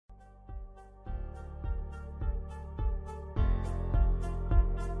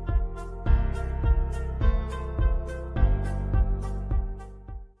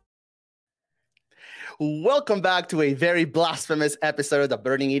Welcome back to a very blasphemous episode of the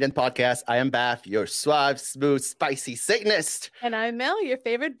Burning Eden podcast. I am Bath, your suave, smooth, spicy Satanist. And I'm Mel, your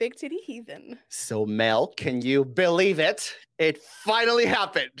favorite big titty heathen. So, Mel, can you believe it? It finally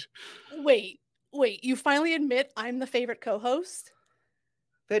happened. Wait, you finally admit I'm the favorite co-host?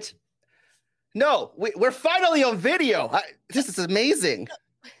 But no, we're finally on video. This is amazing.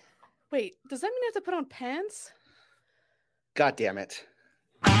 Wait, does that mean I have to put on pants? God damn it.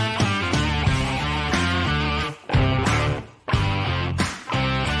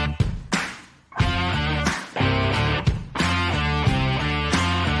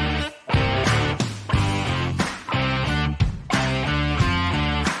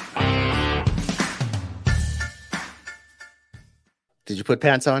 Did you put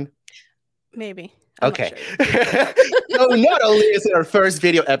pants on? Maybe. Okay. So not only is it our first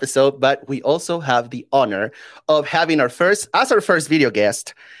video episode, but we also have the honor of having our first video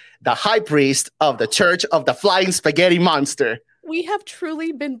guest, the high priest of the Church of the Flying Spaghetti Monster. We have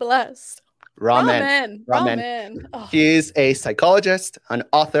truly been blessed. Ramen. Oh. He is a psychologist, an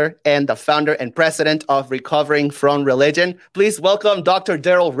author, and the founder and president of Recovering from Religion. Please welcome Dr.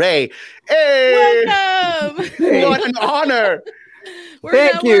 Daryl Ray. Hey! Welcome! What an honor!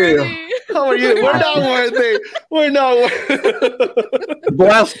 Thank you. Worthy. How are you? We're not worthy. We're not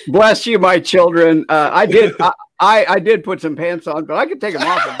worthy. Bless you, my children. I did put some pants on, but I could take them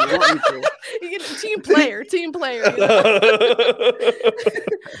off if you want me to. You get team player. You know?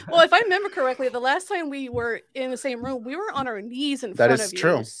 Well, if I remember correctly, the last time we were in the same room, we were on our knees in front of you. That is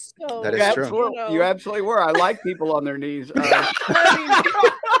true. So, That is true. You absolutely were. I like people on their knees.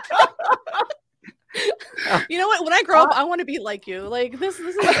 You know what? When I grow up, I want to be like you. Like this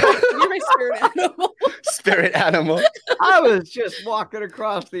is you're my spirit animal. Spirit animal. I was just walking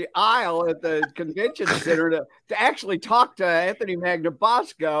across the aisle at the convention center to actually talk to Anthony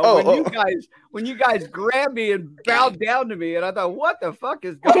Magnabosco when you guys grabbed me and bowed down to me, and I thought, what the fuck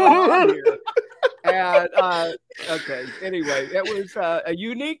is going on here? And okay, anyway, it was a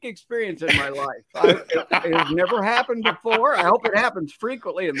unique experience in my life. It has never happened before. I hope it happens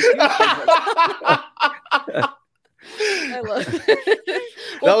frequently in the future. I love it.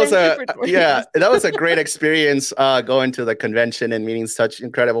 Well, that was a great experience going to the convention and meeting such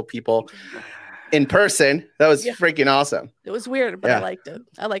incredible people in person. That was freaking awesome. It was weird, but I liked it.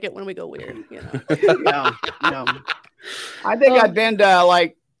 I like it when we go weird, you know. I think I've been to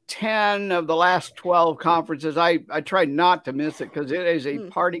like 10 of the last 12 conferences. I try not to miss it because it is a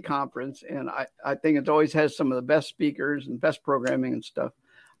party conference, and I think it always has some of the best speakers and best programming and stuff.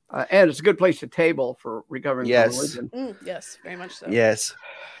 And it's a good place to table for recovering from religion. Yes, very much so. Yes.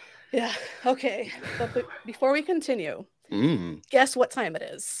 Yeah. Okay. But before we continue, guess what time it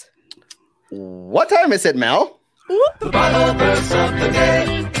is? What time is it, Mel? The Bible verse of the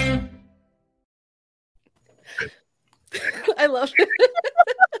day. I love it.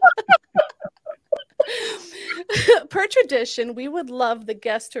 Per tradition, we would love the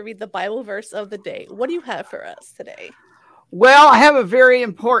guest to read the Bible verse of the day. What do you have for us today? Well, I have a very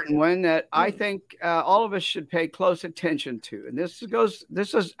important one that I think all of us should pay close attention to. And this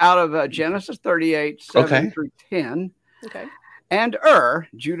is out of Genesis 38, 7 through 10. Okay. And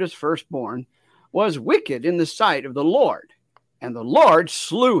Judah's firstborn, was wicked in the sight of the Lord, and the Lord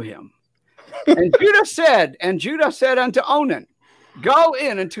slew him. And Judah said unto Onan, go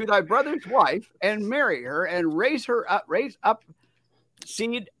in unto thy brother's wife and marry her and raise up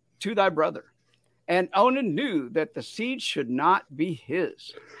seed to thy brother. And Onan knew that the seed should not be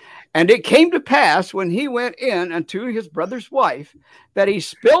his. And it came to pass when he went in unto his brother's wife that he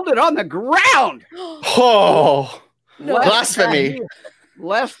spilled it on the ground. Oh, blasphemy.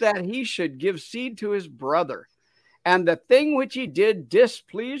 Lest that he should give seed to his brother. And the thing which he did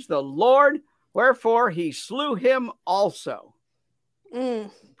displeased the Lord, wherefore he slew him also.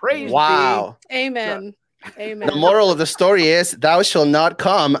 Praise be. Amen. Amen. The moral of the story is, thou shalt not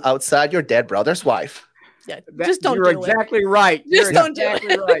come outside your dead brother's wife. Yeah, just don't do it. You're exactly right. Just don't do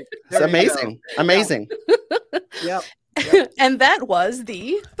it. Right. It's amazing. Amazing. Yep. And that was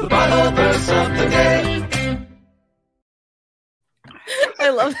the Bible verse of the day. I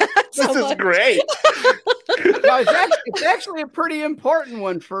love that. This is great. It's actually a pretty important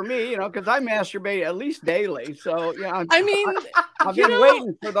one for me, because I masturbate at least daily. So, I've been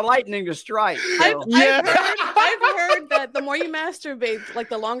waiting for the lightning to strike. So. I've heard that the more you masturbate, like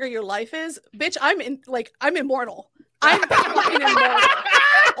the longer your life is. Bitch, I'm immortal. I'm fucking immortal.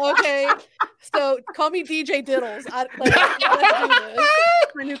 Okay, so call me DJ Diddles. Let's do this.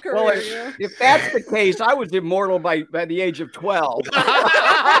 My new career. Well, if that's the case, I was immortal by the age of 12.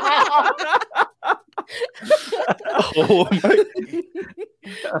 Oh my.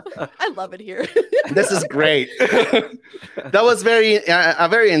 I love it here. This is great. That was a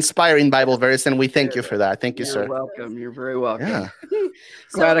very inspiring Bible verse, and we thank you for that. Thank you, You're sir. welcome. You're very welcome. Yeah.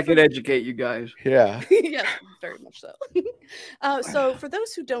 Glad I could educate you guys. Yeah. Yes, very much so. So, for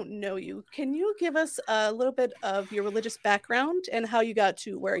those who don't know you, can you give us a little bit of your religious background and how you got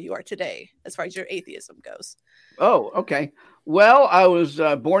to where you are today, as far as your atheism goes? Oh, okay. Well, I was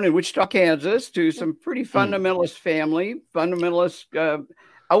born in Wichita, Kansas, to some pretty fundamentalist family. Fundamentalist,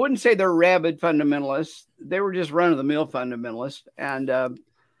 I wouldn't say they're rabid fundamentalists. They were just run-of-the-mill fundamentalists. And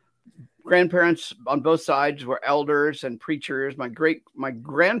grandparents on both sides were elders and preachers. My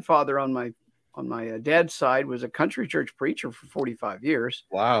grandfather on my dad's side was a country church preacher for 45 years.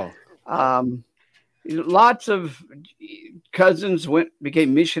 Wow. Lots of cousins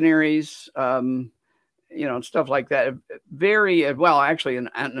became missionaries. And stuff like that. Very well, actually, an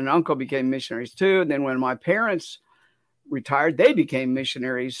aunt and an uncle became missionaries too. And then when my parents retired, they became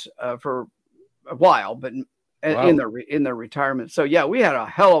missionaries for a while, but Wow. in their retirement. So yeah, we had a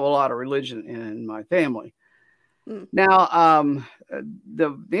hell of a lot of religion in my family. Now,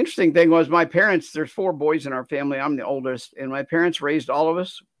 the interesting thing was my parents. There's 4 boys in our family. I'm the oldest, and my parents raised all of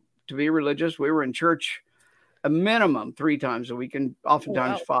us to be religious. We were in church a minimum 3 times a week, and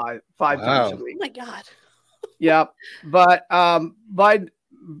oftentimes five times a week. Oh my God. Yeah, but by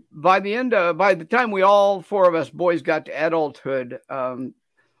the time we all 4 of us boys got to adulthood,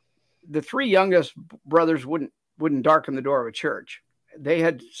 the 3 youngest brothers wouldn't darken the door of a church. They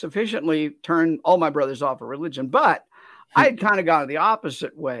had sufficiently turned all my brothers off of religion, but I had kind of gone the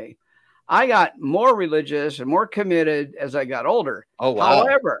opposite way. I got more religious and more committed as I got older. Oh, wow.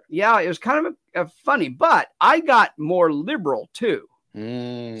 However, yeah, it was kind of funny, but I got more liberal too.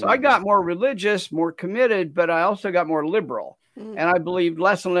 So I got more religious, more committed, but I also got more liberal. And I believed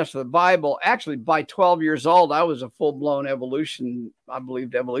less and less of the Bible. Actually, by 12 years old, I was a full-blown evolution. I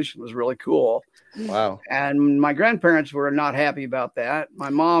believed evolution was really cool. Wow. And my grandparents were not happy about that. My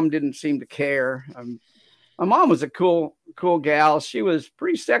mom didn't seem to care. My mom was a cool gal. She was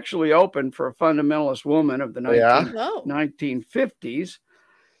pretty sexually open for a fundamentalist woman of the 1950s.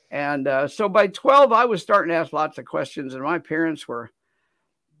 And so by 12, I was starting to ask lots of questions, and my parents were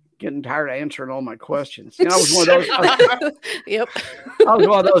getting tired of answering all my questions. I was one of those. Yep. I was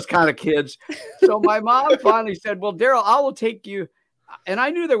one of those kind of kids. So my mom finally said, "Well, Daryl, I will take you." And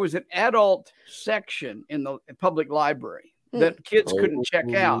I knew there was an adult section in the public library that kids couldn't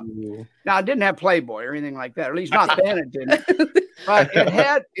check out. Now, it didn't have Playboy or anything like that. Or at least not then it didn't. But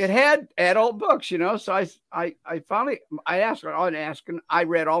it had adult books, So I finally asked her, I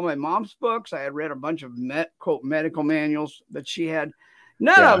read all my mom's books. I had read a bunch of quote medical manuals that she had.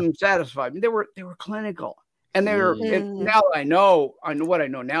 None of them satisfied me. They were clinical, and they were. And now I know what I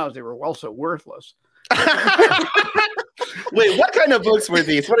know now is they were also worthless. Wait, what kind of books were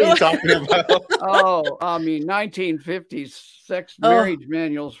these? What are you talking about? 1950s sex marriage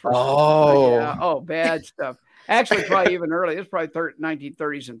manuals for bad stuff. Actually, probably even early. It's probably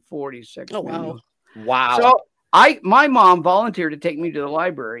 1930s and 40s sex manuals. Wow. So my mom volunteered to take me to the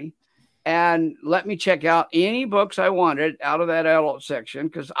library and let me check out any books I wanted out of that adult section,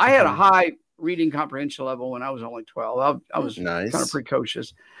 because I had a high reading comprehension level when I was only 12. I was kind of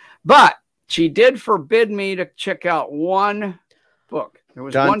precocious. But she did forbid me to check out one book. There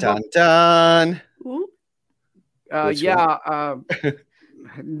was one book. Dun. You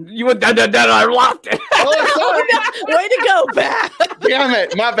would I locked it. Way to go, Pat. Damn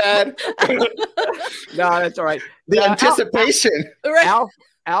it, my bad. No, that's all right. The anticipation.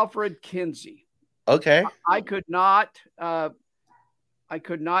 Alfred Kinsey. Okay. I could not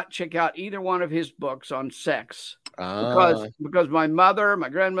check out either one of his books on sex because my mother, my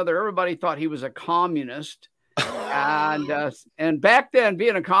grandmother, everybody thought he was a communist. And back then,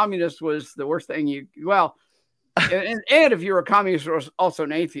 being a communist was the worst thing and if you were a communist, you were also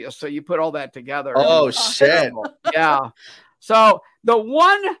an atheist. So you put all that together. Oh, shit. Yeah. So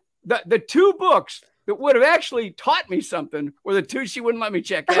the 2 books that would have actually taught me something were the 2 she wouldn't let me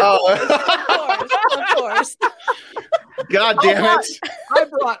check out. Of course. God damn it. I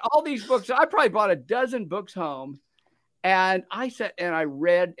brought all these books. I probably bought a dozen books home. And I sat and I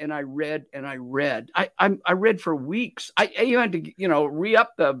read and I read and I read. I read for weeks. I even had to,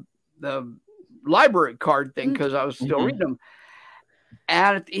 re-up the library card thing because I was still reading them.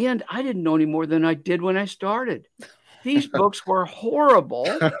 And at the end, I didn't know any more than I did when I started. These books were horrible.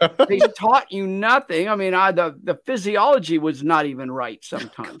 They taught you nothing. I mean, the physiology was not even right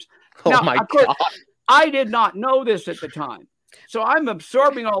sometimes. God. I did not know this at the time. So I'm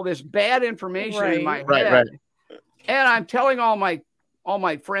absorbing all this bad information in my head. Right. And I'm telling all my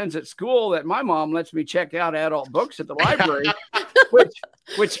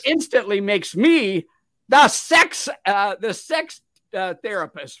which instantly makes me the sex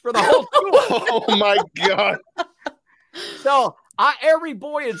therapist for the whole school. Oh my God. So every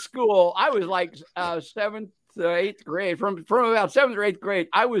boy in school, I was like 7th to 8th grade. From about 7th or 8th grade,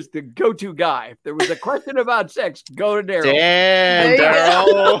 I was the go-to guy. If there was a question about sex, go to Daryl. Damn, There you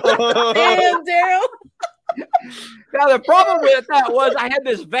Daryl. Damn, Daryl. Now the problem with that was I had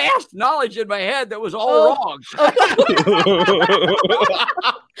this vast knowledge in my head that was all wrong.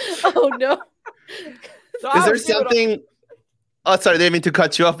 Oh no. So I Is there was doing something? Oh, sorry, I didn't mean to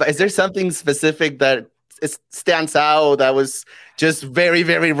cut you off. But is there something specific that stands out that was just very,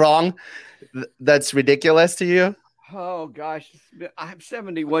 very wrong? That's ridiculous to you? Oh gosh, I'm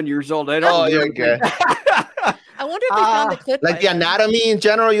 71 years old. I don't. Oh, know. you're good. I wonder if they found the clip. Like by the then. anatomy in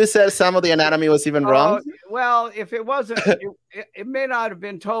general, you said some of the anatomy was even wrong. Well, if it wasn't, it may not have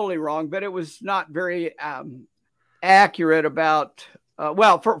been totally wrong, but it was not very accurate about.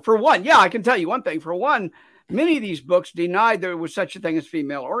 Well, for one, yeah, I can tell you one thing. For one, many of these books denied there was such a thing as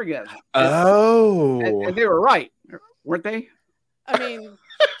female orgasm. Oh, and they were right, weren't they? I mean,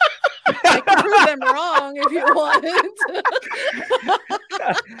 I can prove them wrong if you want.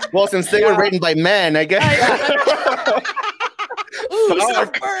 well, since they were written by men, I guess. Ooh, Fuck.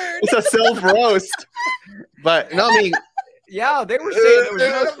 self-burn. It's a self roast. But no, I mean, Yeah, they were saying there was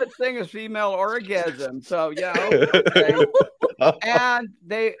no such thing as female orgasm. So yeah, okay. And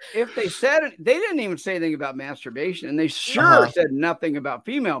if they said it, they didn't even say anything about masturbation, and they sure said nothing about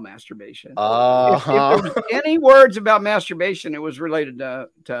female masturbation. If there was any words about masturbation, it was related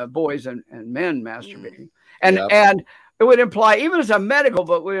to boys and men masturbating, and it would imply, even as a medical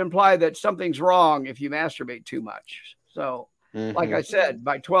book, would imply that something's wrong if you masturbate too much. So, like I said,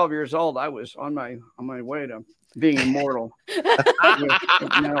 by 12 years old, I was on my way to being immortal.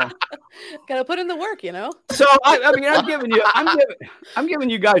 Gotta put in the work, you know. So I mean, I'm giving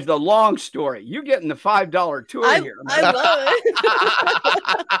you guys the long story. You're getting the $5 tour here. I love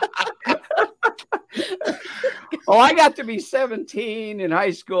it. Oh, I got to be 17 in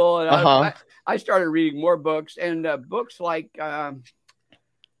high school, and I started reading more books, and books like.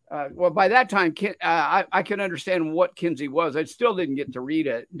 Well, by that time, I could understand what Kinsey was. I still didn't get to read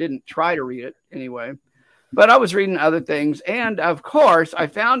it. Didn't try to read it anyway. But I was reading other things. And of course, I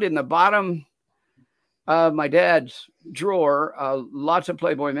found in the bottom of my dad's drawer lots of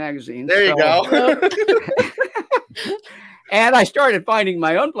Playboy magazines. There you go. And I started finding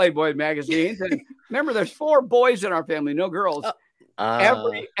my own Playboy magazines. And remember, there's 4 boys in our family, no girls.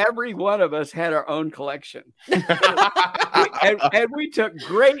 Every one of us had our own collection. and we took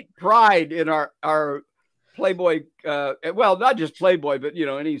great pride in our Playboy. Well, not just Playboy, but, you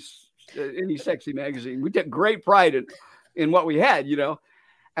know, any sexy magazine. We took great pride in what we had, you know.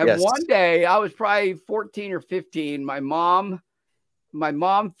 And one day, I was probably 14 or 15. My mom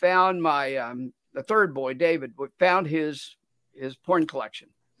found the third boy, David, found his porn collection.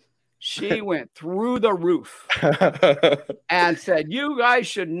 She went through the roof and said, "You guys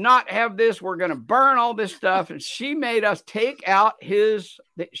should not have this. We're going to burn all this stuff." And she made us take out his.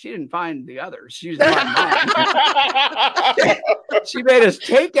 She didn't find the others. She mine. She made us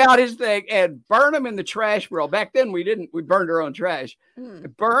take out his thing and burn them in the trash barrel. Back then, we didn't. We burned our own trash.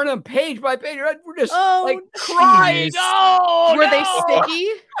 Burn them page by page. We're just like crying. Geez. Oh, Were they sticky?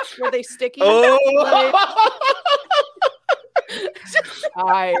 Were they sticky?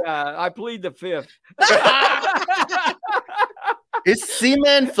 I plead the fifth. Is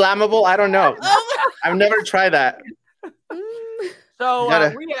semen flammable? I don't know. I've never tried that. So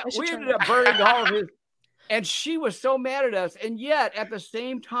we ended up burning all of his, and she was so mad at us. And yet, at the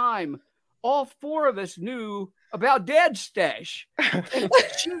same time, all 4 of us knew about Dad's stash.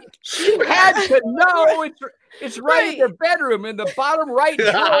 She had to know it's right in their bedroom in the bottom right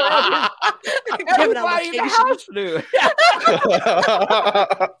drawer. Everybody in the house knew.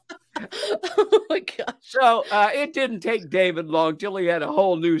 Oh my gosh. So it didn't take David long till he had a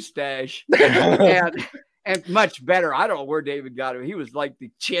whole new stash. And much better. I don't know where David got him. He was like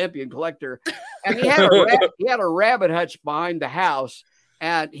the champion collector. And he had a rabbit hutch behind the house,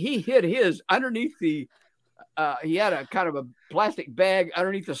 and he hid his underneath the he had a kind of a plastic bag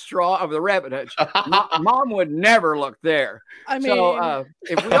underneath the straw of the rabbit hutch. Mom would never look there. I mean, so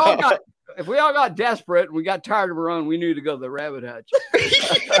if we all got desperate and we got tired of our own, we knew to go to the rabbit hutch.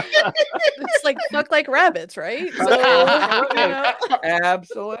 it's like fuck like rabbits, right? So,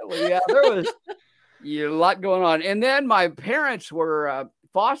 Absolutely. Yeah, there was a lot going on. And then my parents were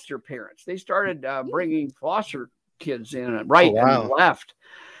foster parents. They started bringing foster kids in and left,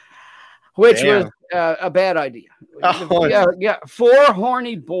 which was a bad idea. Yeah, 4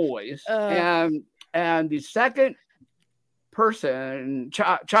 horny boys. And the second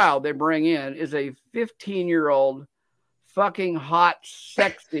child they bring in is a 15-year-old fucking hot,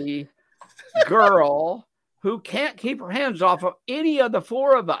 sexy girl who can't keep her hands off of any of the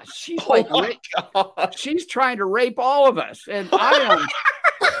four of us. She's she's trying to rape all of us. And I am,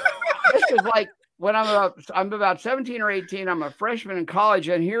 this is like when I'm about 17 or 18, I'm a freshman in college.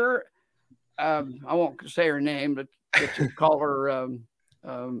 And here, I won't say her name, but you call her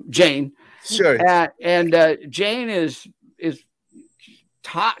Jane. Sure. And Jane is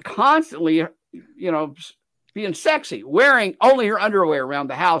constantly, being sexy, wearing only her underwear around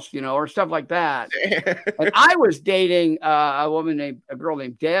the house, or stuff like that. And I was dating a girl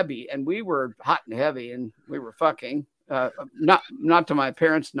named Debbie, and we were hot and heavy, and we were fucking, not to my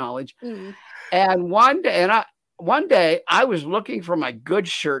parents' knowledge. Mm. And one day I was looking for my good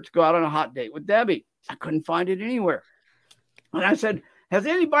shirt to go out on a hot date with Debbie. I couldn't find it anywhere. And I said, has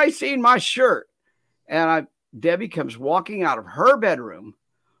anybody seen my shirt? And Debbie comes walking out of her bedroom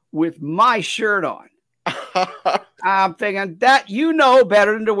with my shirt on. I'm thinking that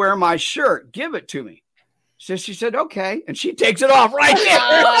better than to wear my shirt. Give it to me. So she said, okay. And she takes it off right there.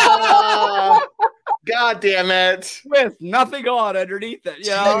 God damn it. With nothing on underneath it.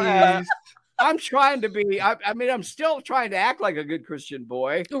 I'm trying to be, I'm still trying to act like a good Christian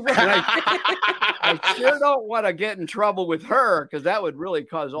boy. Right. I sure don't want to get in trouble with her because that would really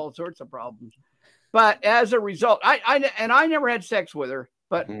cause all sorts of problems. But as a result, I never had sex with her.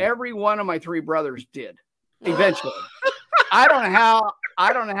 But every one of my three brothers did eventually. I don't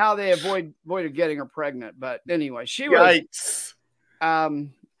know how they avoided getting her pregnant. But anyway, she was.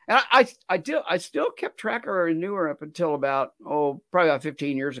 And I still kept track of her and knew her up until probably about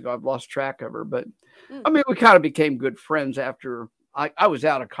 15 years ago. I've lost track of her, but we kind of became good friends after I was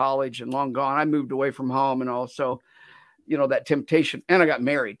out of college and long gone. I moved away from home and also, that temptation, and I got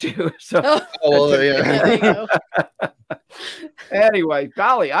married too. So, anyway,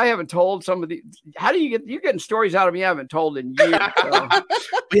 golly, I haven't told some of the. How do you're getting stories out of me I haven't told in years? So.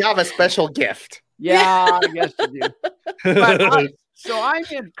 We have a special gift. Yeah, I guess you do. But so I'm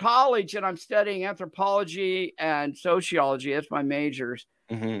in college and I'm studying anthropology and sociology. That's my majors,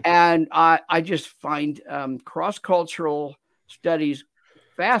 and I just find cross-cultural studies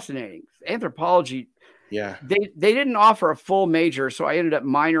fascinating. Anthropology. Yeah, they didn't offer a full major, so I ended up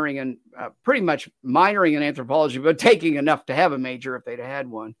pretty much minoring in anthropology, but taking enough to have a major if they'd had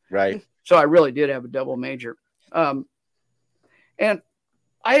one. Right. So I really did have a double major, and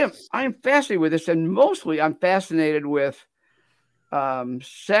I am fascinated with this, and mostly I'm fascinated with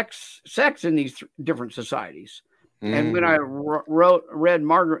sex in these different societies. And when I read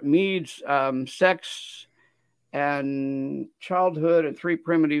Margaret Mead's Sex and Childhood in Three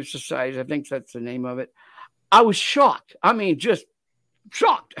Primitive Societies, I think that's the name of it, I was shocked. I mean, just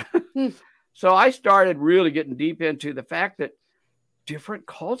shocked. So I started really getting deep into the fact that different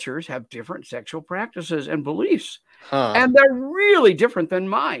cultures have different sexual practices and beliefs. And they're really different than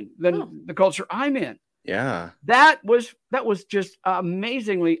mine, than the culture I'm in. Yeah. That was just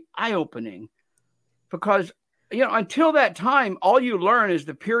amazingly eye-opening because, until that time, all you learn is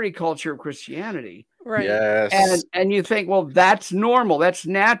the purity culture of Christianity. Right. Yes. And you think, well, that's normal. That's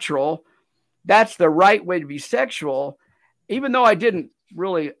natural. That's the right way to be sexual. Even though I didn't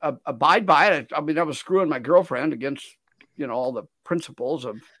really abide by it. I mean, I was screwing my girlfriend against, all the principles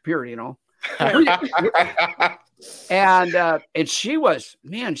of purity, and she was,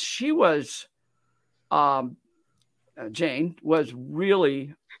 Jane was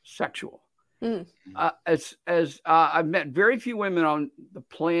really sexual. As I've met very few women on the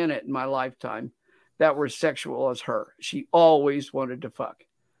planet in my lifetime that were sexual as her. She always wanted to fuck.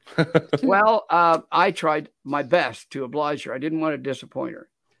 Well, I tried my best to oblige her. I didn't want to disappoint her,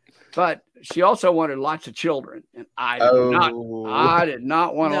 but she also wanted lots of children, and I did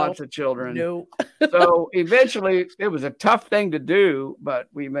not want lots of children. No. So eventually, it was a tough thing to do, but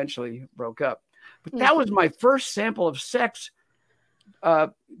we eventually broke up. But that was my first sample of sex.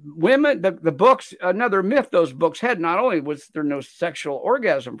 Women, the books, another myth those books had, not only was there no sexual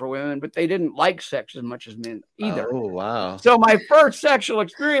orgasm for women, but they didn't like sex as much as men either. Oh, wow. So my first sexual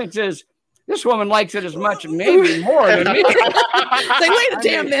experience is this woman likes it as much, maybe more than me. Say, wait a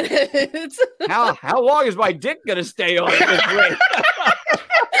damn minute. How long is my dick going to stay on at this rate?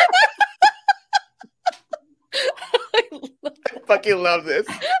 I fucking love this.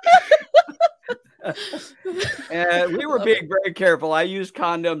 And we were being very careful. I used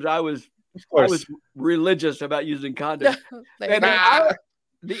condoms. I was religious about using condoms. And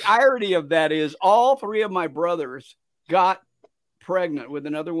the irony of that is all three of my brothers got pregnant with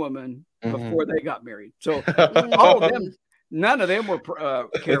another woman before they got married. So all of them none of them were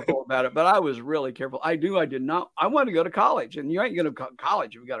careful about it, but I was really careful. I knew I did not. I wanted to go to college, and you ain't going to go to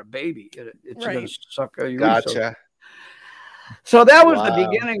college if you got a baby. It's going to suck your resources. Gotcha. So that was the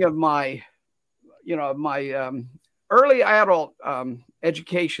beginning of my, my early adult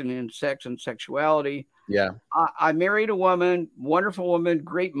education in sex and sexuality. Yeah. I married a woman, wonderful woman,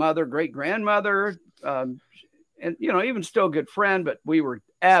 great mother, great grandmother, and even still a good friend, but we were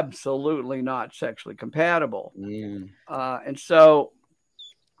absolutely not sexually compatible. And so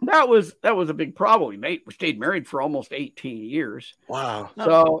that was a big problem. We stayed married for almost 18 years. Wow.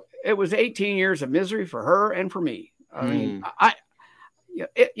 So it was 18 years of misery for her and for me. I mean, I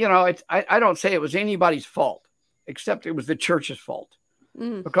don't say it was anybody's fault, except it was the church's fault,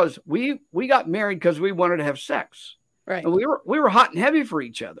 because we got married because we wanted to have sex, right? And we were hot and heavy for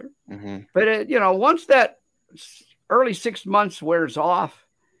each other. But once that early 6 months wears off,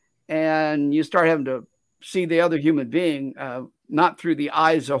 and you start having to see the other human being, not through the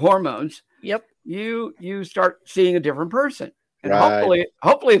eyes of hormones. Yep. You start seeing a different person. And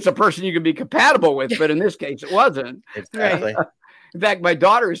hopefully it's a person you can be compatible with, but in this case it wasn't. Exactly. In fact, my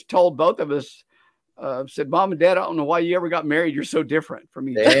daughters told both of us, said, "Mom and Dad, I don't know why you ever got married. You're so different from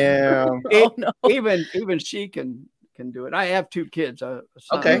each other." Damn. Even she can do it. I have 2 kids, a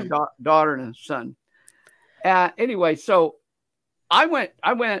son, a daughter and a son. Anyway, so I went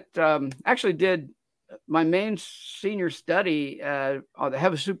actually did my main senior study on the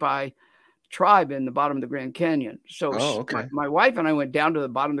Havasupai tribe in the bottom of the Grand Canyon. So my wife and I went down to the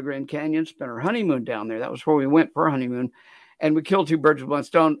bottom of the Grand Canyon, spent our honeymoon down there. That was where we went for our honeymoon. And we killed 2 birds with one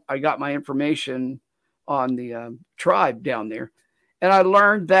stone. I got my information on the tribe down there. And I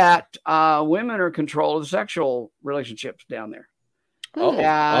learned that women are in control of the sexual relationships down there.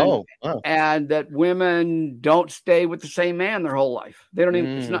 And that women don't stay with the same man their whole life. They don't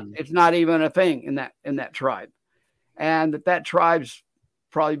even, it's not even a thing in that tribe. And that tribe's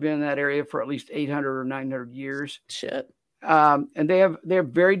probably been in that area for at least 800 or 900 years. Shit. And they have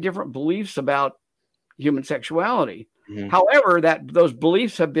very different beliefs about human sexuality. However, those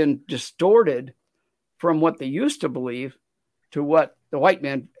beliefs have been distorted from what they used to believe to what the white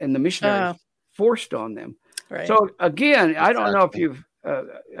man and the missionaries forced on them. Right. So again, I don't know if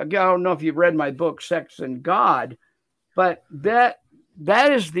you've read my book, Sex and God, but that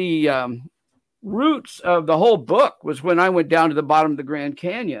is the roots of the whole book. Was when I went down to the bottom of the Grand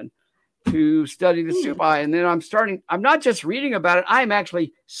Canyon to study the Supai. And then I'm not just reading about it. I'm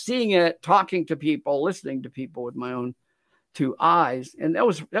actually seeing it, talking to people, listening to people with my own 2 eyes. And that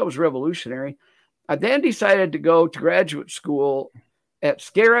was revolutionary. I then decided to go to graduate school at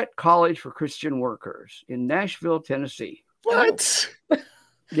Scarrett College for Christian Workers in Nashville, Tennessee. What?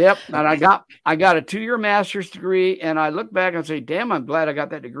 Yep. And I got a 2-year master's degree, and I look back and say, damn, I'm glad I got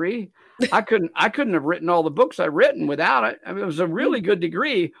that degree. I couldn't have written all the books I've written without it. I mean, it was a really good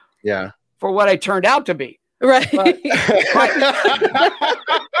degree for what I turned out to be. Right. But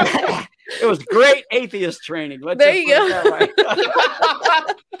it was great atheist training. There you go.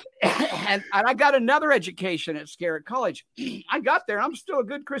 And I got another education at Scarrett College. I got there. I'm still a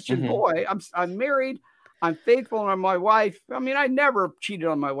good Christian boy. I'm married. I'm faithful to my wife. I mean, I never cheated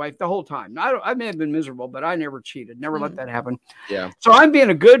on my wife the whole time. I may have been miserable, but I never cheated. Never let that happen. Yeah. So I'm being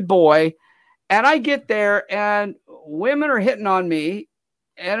a good boy, and I get there, and women are hitting on me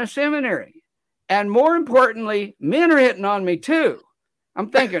in a seminary, and more importantly, men are hitting on me too. I'm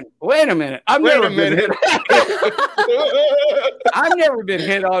thinking, wait a minute. I've never been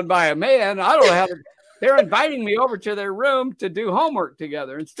hit on by a man. I don't know how to. They're inviting me over to their room to do homework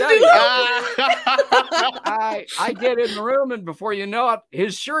together and study. I get in the room, and before you know it,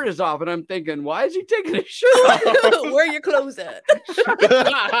 his shirt is off, and I'm thinking, why is he taking his shirt off? Where are your clothes at?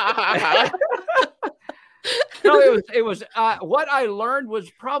 No, it was what I learned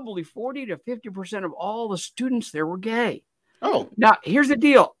was probably 40 to 50% of all the students there were gay. Oh, now here's the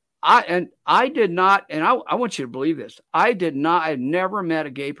deal. I did not, and I want you to believe this. I never met a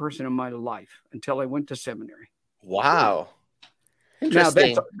gay person in my life until I went to seminary. Wow.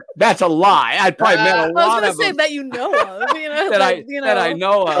 Interesting. Now that's a lie. I probably met a lot of them that you know of, that I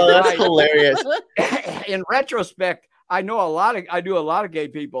know of. Oh, that's hilarious. In retrospect, I do a lot of gay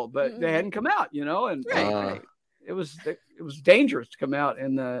people, but they hadn't come out, and it was dangerous to come out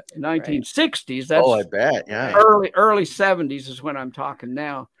in the 1960s. That's I bet. Yeah. Early 70s is when I'm talking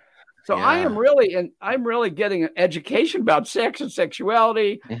now. So I'm really getting an education about sex and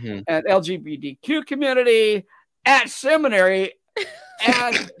sexuality and LGBTQ community at seminary.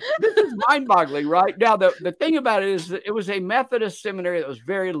 And this is mind-boggling, right? Now, the thing about it is that it was a Methodist seminary that was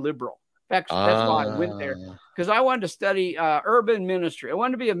very liberal. That's why I went there, because I wanted to study urban ministry. I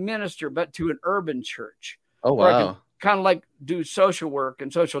wanted to be a minister, but to an urban church. Oh, wow. kind of like do social work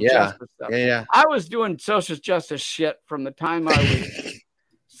and social Yeah. justice stuff. Yeah. I was doing social justice shit from the time I was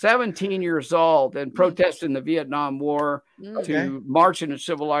 17 years old and protesting the Vietnam War to marching in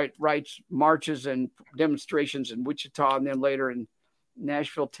civil rights marches and demonstrations in Wichita, and then later in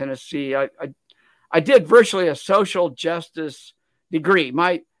Nashville, Tennessee. I did virtually a social justice degree.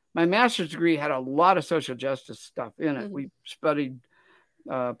 My master's degree had a lot of social justice stuff in it. We studied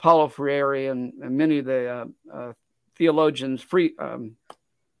Paulo Freire and many of the theologians, the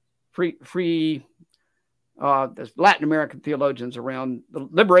Latin American theologians around the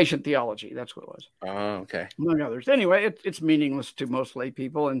liberation theology. That's what it was. Oh, okay. Among others. Anyway, it's meaningless to most lay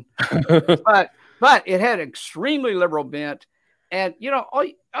people, and but it had extremely liberal bent. And all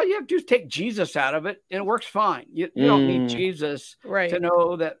you have to do is take Jesus out of it, and it works fine. You don't need Jesus to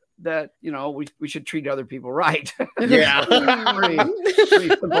know that we should treat other people right. Yeah. pretty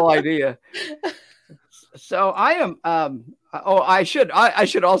simple idea. So I am. I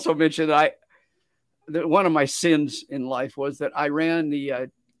should also mention that one of my sins in life was that I ran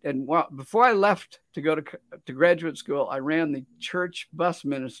before I left to go to graduate school, I ran the church bus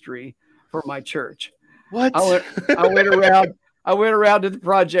ministry for my church. What? I went around to the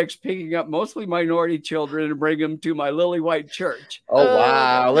projects, picking up mostly minority children and bringing them to my lily white church. Oh,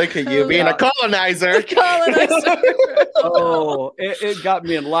 wow. Look at you being a colonizer. Oh, it got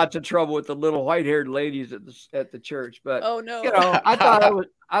me in lots of trouble with the little white-haired ladies at the church. But oh no, I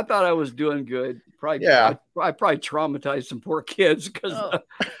thought I was doing good. Probably, I probably traumatized some poor kids because,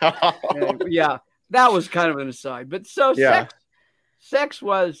 that was kind of an aside. But sex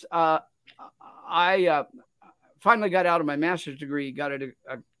was. I finally got out of my master's degree, got a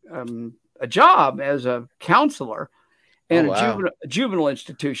job as a counselor in a juvenile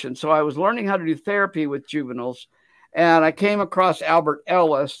institution. So I was learning how to do therapy with juveniles. And I came across Albert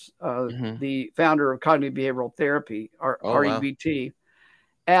Ellis, the founder of cognitive behavioral therapy, REBT,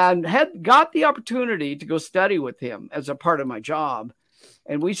 and had got the opportunity to go study with him as a part of my job.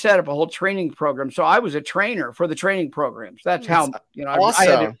 And we set up a whole training program. So I was a trainer for the training programs. That's how,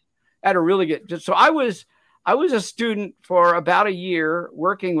 awesome. I had to really get. So I was a student for about a year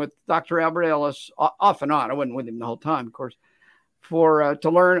working with Dr. Albert Ellis off and on. I wasn't with him the whole time, of course, to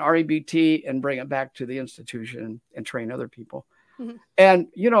learn REBT and bring it back to the institution and train other people. Mm-hmm. And,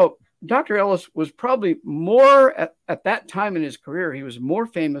 Dr. Ellis was probably more at that time in his career, he was more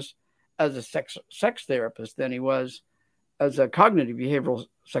famous as a sex therapist than he was as a cognitive behavioral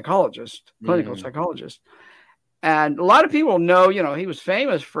psychologist, clinical psychologist. And a lot of people know, he was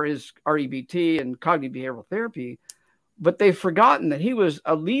famous for his REBT and cognitive behavioral therapy, but they've forgotten that he was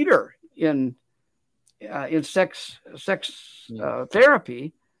a leader in sex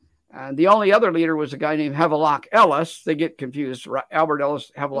therapy. And the only other leader was a guy named Havelock Ellis. They get confused. Albert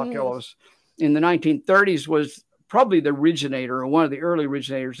Ellis, Havelock Ellis, in the 1930s was probably the originator or one of the early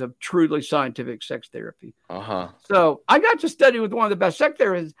originators of truly scientific sex therapy. So I got to study with one of the best sex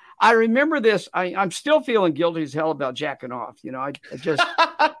therapists. I remember this. I'm still feeling guilty as hell about jacking off.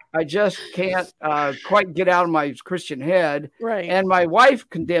 I just can't quite get out of my Christian head. Right. And my wife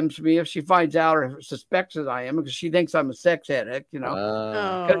condemns me if she finds out or suspects that I am, because she thinks I'm a sex addict,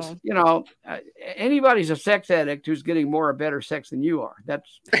 because, anybody's a sex addict who's getting more or better sex than you are.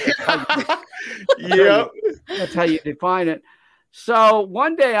 That's how you define it. So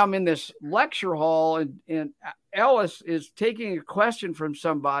one day I'm in this lecture hall and Ellis is taking a question from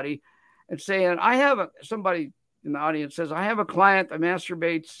somebody and saying, somebody in the audience says, I have a client that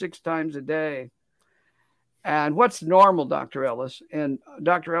masturbates 6 times a day. And what's normal, Dr. Ellis? And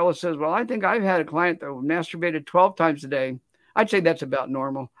Dr. Ellis says, well, I think I've had a client that masturbated 12 times a day. I'd say that's about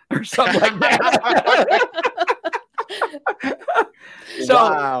normal or something like that.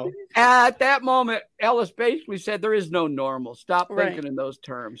 So at that moment, Ellis basically said, there is no normal. Stop thinking in those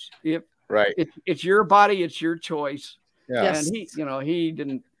terms. It's your body. It's your choice. Yeah. And he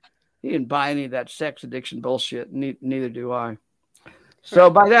didn't buy any of that sex addiction bullshit. Neither do I. So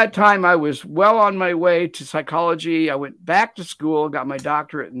by that time, I was well on my way to psychology. I went back to school, got my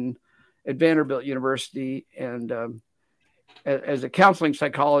doctorate at Vanderbilt University, and as a counseling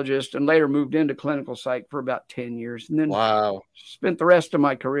psychologist, and later moved into clinical psych for about 10 years. And then spent the rest of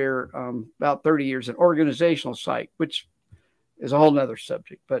my career, about 30 years in organizational psych, which is a whole nother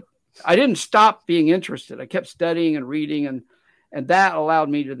subject. But I didn't stop being interested. I kept studying and reading, and that allowed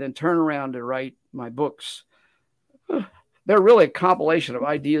me to then turn around to write my books. They're really a compilation of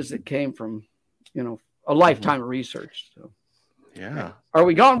ideas that came from, a lifetime of research. So, are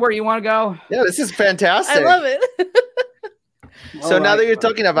we going where you want to go? Yeah, this is fantastic. I love it. So now that you're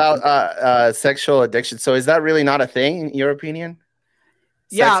talking about sexual addiction, so is that really not a thing in your opinion?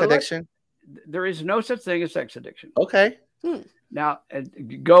 Sex addiction? there is no such thing as sex addiction. Okay. Now,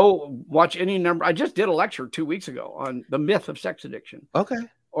 go watch any number. I just did a lecture 2 weeks ago on the myth of sex addiction. Okay.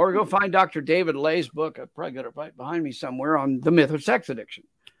 Or go find Dr. David Lay's book. I've probably got it right behind me somewhere on the myth of sex addiction.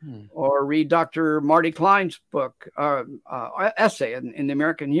 Or read Dr. Marty Klein's book, essay in the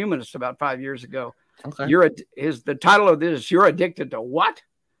American Humanist about 5 years ago. Okay. The title of this is "You're Addicted to What?"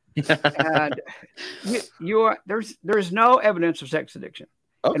 And there's no evidence of sex addiction.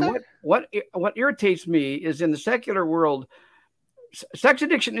 Okay. And what irritates me is in the secular world, sex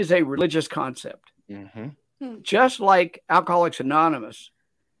addiction is a religious concept, just like Alcoholics Anonymous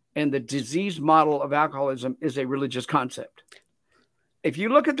and the disease model of alcoholism is a religious concept. If you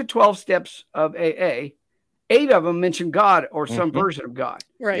look at the 12 steps of AA, 8 of them mention God or some version of God.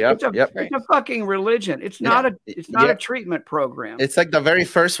 Right. Yep. It's a fucking religion. It's not a treatment program. It's like the very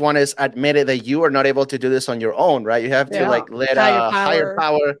first one is admitted that you are not able to do this on your own, right? You have to let higher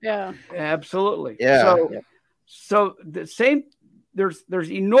power. Yeah. Absolutely. Yeah. So the same. There's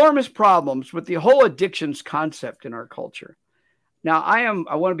enormous problems with the whole addictions concept in our culture. Now,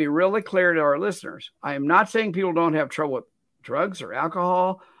 I want to be really clear to our listeners. I am not saying people don't have trouble with drugs or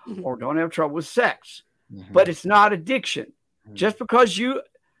alcohol or don't have trouble with sex, but it's not addiction. Just because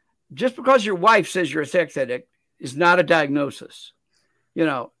your wife says you're a sex addict is not a diagnosis. You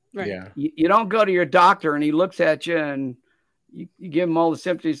know, you don't go to your doctor and he looks at you and you give him all the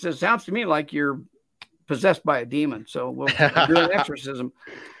symptoms. He says, sounds to me like you're possessed by a demon. So we'll do an exorcism.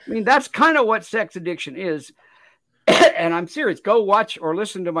 I mean, that's kind of what sex addiction is. And I'm serious. Go watch or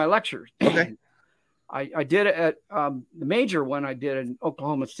listen to my lectures. Okay. I did it at the major one I did in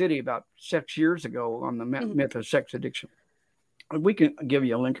Oklahoma City about 6 years ago on the myth of sex addiction. We can give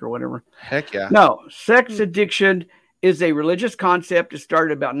you a link or whatever. Heck yeah. No, sex addiction is a religious concept. It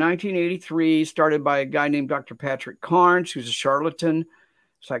started about 1983, started by a guy named Dr. Patrick Carnes, who's a charlatan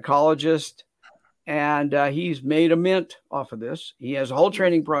psychologist. And he's made a mint off of this. He has whole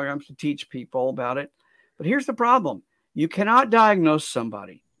training programs to teach people about it. But here's the problem. You cannot diagnose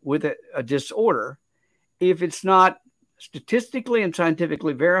somebody with a disorder if it's not statistically and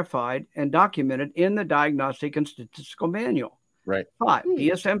scientifically verified and documented in the Diagnostic and Statistical Manual. Right.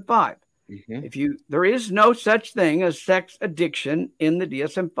 DSM-5. There is no such thing as sex addiction in the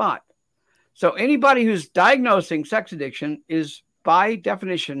DSM-5. So anybody who's diagnosing sex addiction is by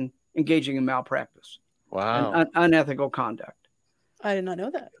definition engaging in malpractice. Wow. And unethical conduct. I did not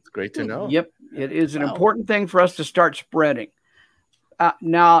know that. It's great to know. Yep. It is an important thing for us to start spreading.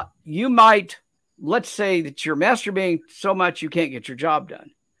 Now, you might, let's say that you're masturbating so much you can't get your job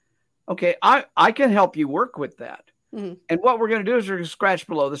done. Okay, I can help you work with that. And what we're going to do is we're going to scratch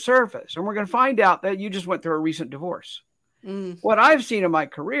below the surface. And we're going to find out that you just went through a recent divorce. What I've seen in my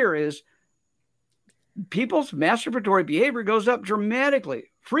career is people's masturbatory behavior goes up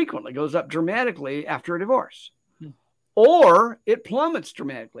frequently goes up dramatically after a divorce. Or it plummets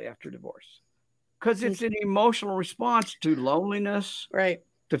dramatically after divorce because it's an emotional response to loneliness,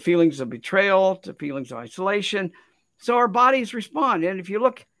 to feelings of betrayal, to feelings of isolation. So our bodies respond. And if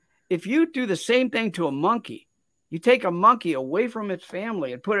you do the same thing to a monkey, you take a monkey away from its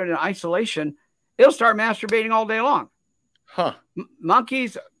family and put it in isolation, it'll start masturbating all day long.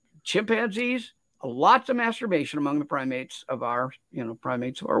 Monkeys, chimpanzees, lots of masturbation among the primates of our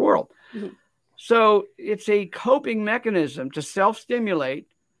world. So it's a coping mechanism to self-stimulate,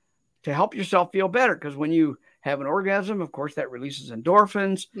 to help yourself feel better. Because when you have an orgasm, of course, that releases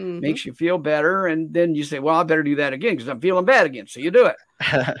endorphins, makes you feel better. And then you say, well, I better do that again because I'm feeling bad again. So you do it.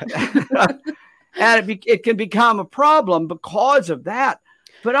 And it can become a problem because of that.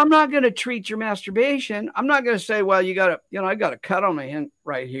 But I'm not going to treat your masturbation. I'm not going to say, well, I got a cut on my hand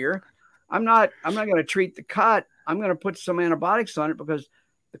right here. I'm not going to treat the cut. I'm going to put some antibiotics on it because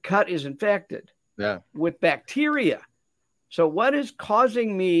the cut is infected with bacteria. So what is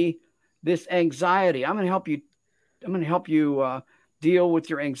causing me this anxiety? I'm going to help you deal with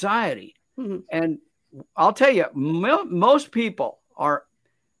your anxiety. And I'll tell you, most people are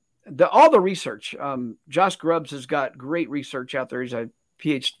all the research. Josh Grubbs has got great research out there. He's a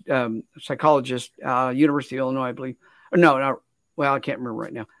PhD psychologist, University of Illinois, I believe. I can't remember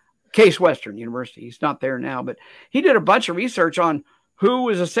right now. Case Western University. He's not there now, but he did a bunch of research on who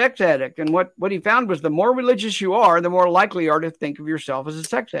was a sex addict. And what he found was the more religious you are, the more likely you are to think of yourself as a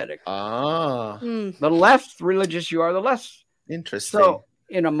sex addict. The less religious you are, the less. Interesting. So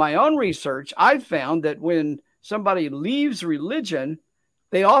in my own research, I've found that when somebody leaves religion,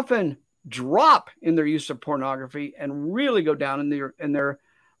 they often drop in their use of pornography and really go down in their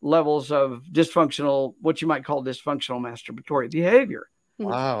levels of dysfunctional, what you might call dysfunctional masturbatory behavior.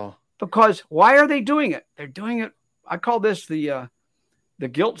 Wow. Because why are they doing it? They're doing it. I call this the the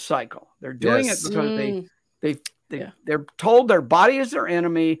guilt cycle. They're doing Yes. it because Yeah. they're told their body is their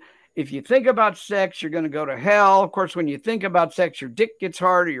enemy. If you think about sex, you're going to go to hell. Of course, when you think about sex, your dick gets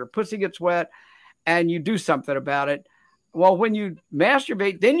hard or your pussy gets wet, and you do something about it. Well, when you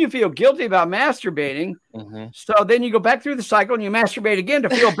masturbate, then you feel guilty about masturbating. Mm-hmm. So then you go back through the cycle and you masturbate again to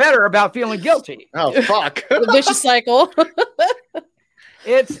feel better about feeling guilty. Oh, fuck. The vicious cycle.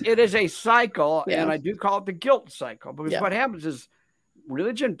 It is a cycle, Yeah. and I do call it the guilt cycle, because Yeah. what happens is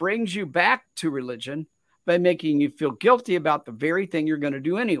religion brings you back to religion by making you feel guilty about the very thing you're going to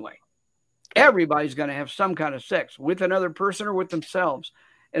do anyway. Everybody's going to have some kind of sex with another person or with themselves.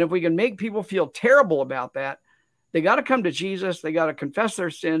 And if we can make people feel terrible about that, they got to come to Jesus. They got to confess their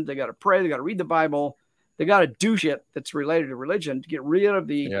sins. They got to pray. They got to read the Bible. They got to do shit that's related to religion to get rid of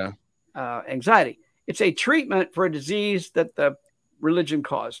the anxiety. It's a treatment for a disease that the religion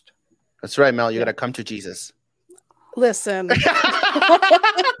caused. That's right, Mel. You got to come to Jesus. Listen.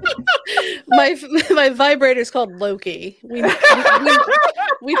 my vibrator is called Loki.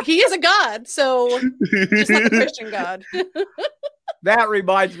 He is a god, so just like a Christian god. That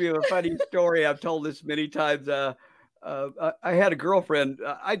reminds me of a funny story. I've told this many times. I had a girlfriend.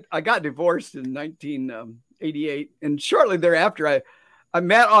 I got divorced in 1988, and shortly thereafter, I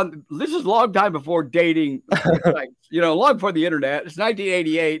met on. This is a long time before dating, long before the internet. It's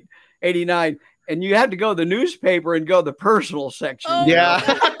 1988, 89, and you had to go to the newspaper and go to the personal section. Oh,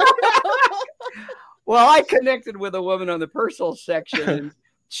 Yeah. Well, I connected with a woman on the personal section, and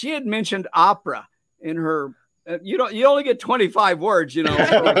she had mentioned opera in her. You only get 25 words, so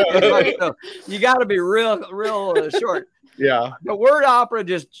you got to be real short. Yeah. The word opera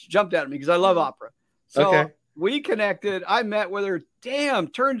just jumped at me because I love opera. So Okay. we connected. I met with her. Damn,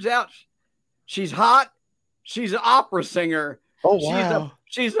 turns out she's hot. She's an opera singer. Oh, wow.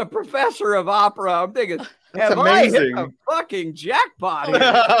 She's a professor of opera. I'm thinking, That's have I hit amazing. a fucking jackpot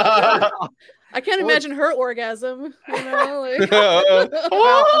here? I can't imagine her orgasm. Like,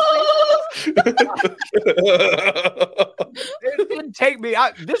 It didn't take me.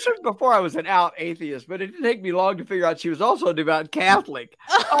 This was before I was an out atheist, but it didn't take me long to figure out she was also a devout Catholic.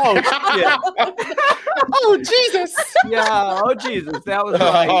 Oh, yeah. Oh, Jesus. Yeah. Oh, Jesus. That was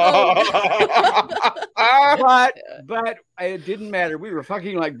right. But it didn't matter. We were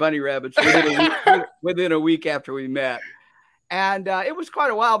fucking like bunny rabbits within a week after we met. And it was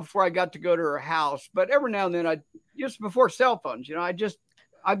quite a while before I got to go to her house. But every now and then, just before cell phones,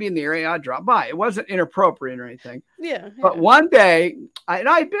 I'd be in the area, I'd drop by. It wasn't inappropriate or anything. yeah. But one day, I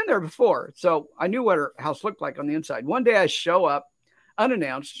had been there before, so I knew what her house looked like on the inside. One day I show up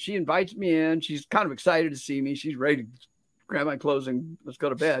unannounced. She invites me in. She's kind of excited to see me. She's ready to grab my clothes and let's go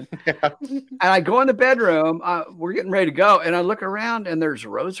to bed. And I go in the bedroom. We're getting ready to go. And I look around and there's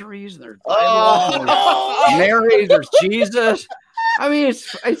rosaries and there's Bibles, there's Mary, there's Jesus. I mean,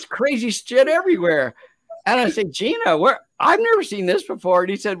 it's crazy shit everywhere. And I said, Gina, I've never seen this before.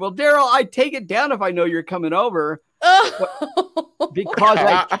 And he said, well, Daryl, I take it down if I know you're coming over.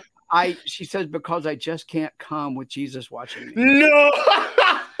 Because she says, because I just can't come with Jesus watching me. No.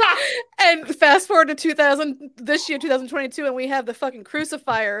 And fast forward to 2022, and we have the fucking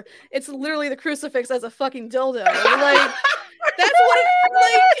crucifier. It's literally the crucifix as a fucking dildo. Like, that's what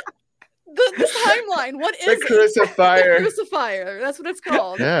the timeline. What is The crucifier. The crucifier. That's what it's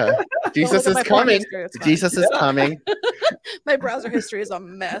called. Yeah. Jesus Look is at my porn coming. history, it's fine. Jesus is coming. My browser history is a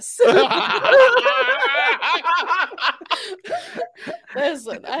mess.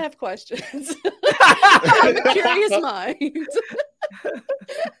 Listen, I have questions. I'm a curious mind.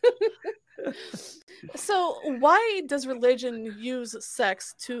 So why does religion use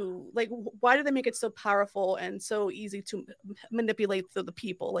sex to, like, why do they make it so powerful and so easy to manipulate the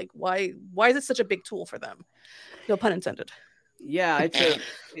people? Like, why is it such a big tool for them? No pun intended. Yeah,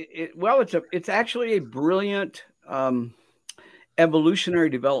 it's actually a brilliant evolutionary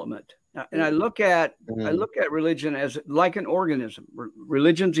development. And I look at religion as like an organism.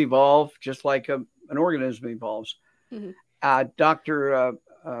 Religions evolve just like an organism evolves. Mm-hmm. Dr.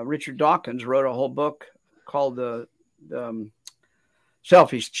 Richard Dawkins wrote a whole book called the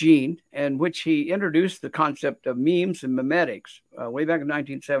Selfish Gene, in which he introduced the concept of memes and memetics way back in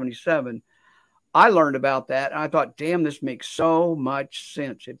 1977. I learned about that, and I thought, damn, this makes so much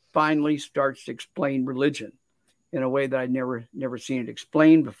sense. It finally starts to explain religion in a way that I'd never seen it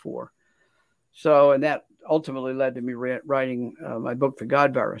explained before. So, and that ultimately led to me writing my book, The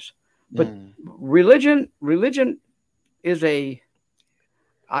God Virus. But religion is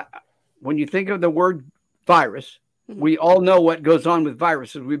when you think of the word virus, we all know what goes on with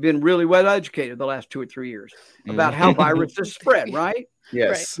viruses. We've been really well educated the last 2 or 3 years about how viruses spread, right?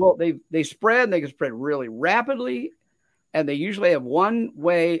 Yes. Well, they spread, and they can spread really rapidly, and they usually have one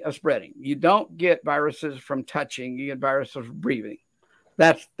way of spreading. You don't get viruses from touching; you get viruses from breathing.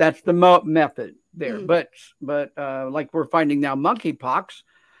 That's the method there. But like we're finding now, monkeypox,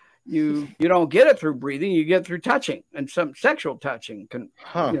 you don't get it through breathing; you get it through touching, and some sexual touching can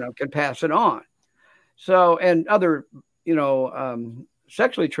can pass it on. So, and other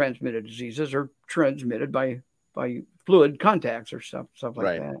sexually transmitted diseases are transmitted by fluid contacts or stuff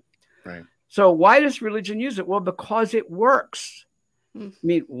like that. Right. So why does religion use it? Well, because it works. I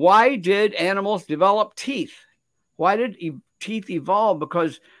mean, why did animals develop teeth? Why did teeth evolve?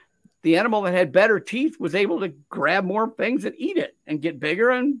 Because the animal that had better teeth was able to grab more things and eat it and get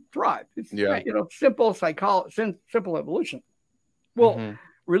bigger and thrive. It's simple psychology, simple evolution. Well,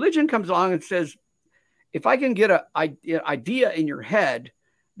 religion comes along and says, if I can get an idea in your head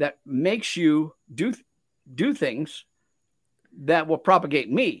that makes you do things that will propagate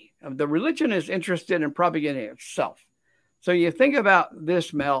me. The religion is interested in propagating itself. So you think about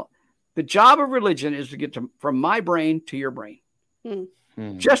this, Mel. The job of religion is to get from my brain to your brain.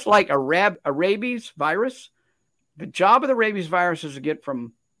 Just like a rabies virus, the job of the rabies virus is to get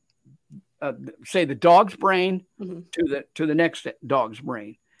from, say, the dog's brain to the next dog's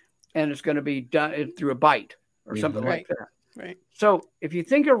brain. And it's going to be done through a bite or something like that. Right. So if you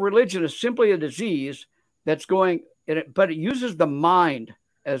think of religion as simply a disease that's going, but it uses the mind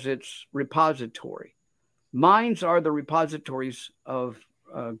as its repository. Minds are the repositories of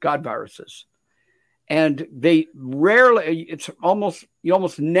God viruses. And they rarely, you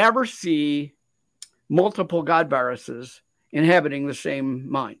almost never see multiple God viruses inhabiting the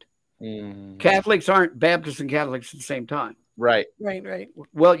same mind. Catholics aren't Baptists and Catholics at the same time. Right.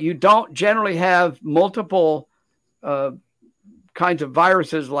 Well, you don't generally have multiple kinds of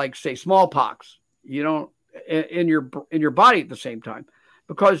viruses like, say, smallpox. You don't in your body at the same time,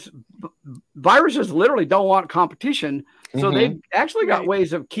 because viruses literally don't want competition. So they've actually got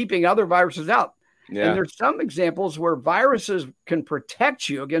ways of keeping other viruses out. Yeah. And there's some examples where viruses can protect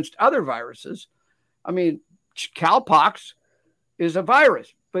you against other viruses. I mean, cowpox is a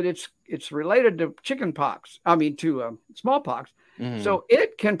virus, but it's related to chickenpox. I mean, to smallpox. So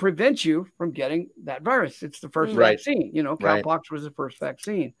it can prevent you from getting that virus. It's the first vaccine. Cowpox was the first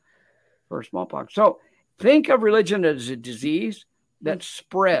vaccine for smallpox. So think of religion as a disease that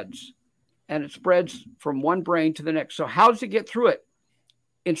spreads, and it spreads from one brain to the next. So how does it get through it?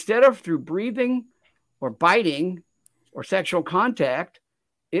 Instead of through breathing or biting or sexual contact,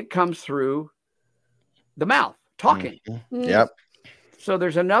 it comes through the mouth, talking. Yep. So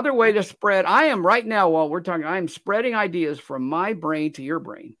there's another way to spread. I am right now, while we're talking, I am spreading ideas from my brain to your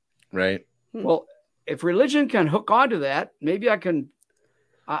brain. Right. Well, if religion can hook onto that, maybe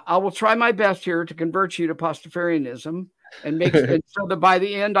I will try my best here to convert you to Pastafarianism and make it so that by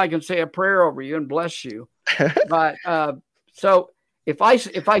the end I can say a prayer over you and bless you. But so if I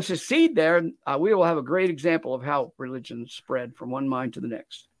succeed there, we will have a great example of how religion spread from one mind to the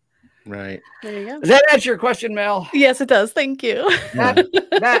next. Right. There you go. Does that answer your question, Mel? Yes, it does. Thank you.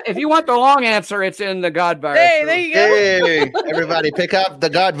 That if you want the long answer, it's in the God virus. Hey, there you go. Hey, everybody, pick up the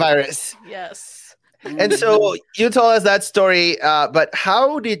God virus. Yes. And so you told us that story, but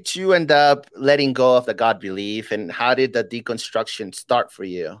how did you end up letting go of the God belief, and how did the deconstruction start for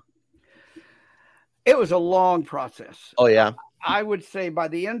you? It was a long process. Oh, yeah. I would say by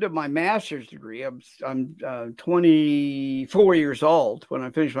the end of my master's degree, I'm 24 years old. When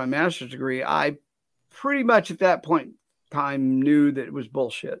I finished my master's degree, I pretty much at that point in time knew that it was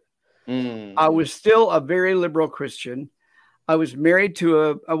bullshit. I was still a very liberal Christian. I was married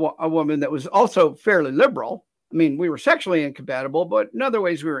to a woman that was also fairly liberal. I mean, we were sexually incompatible, but in other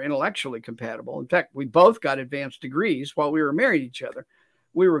ways we were intellectually compatible. In fact, we both got advanced degrees while we were married to each other.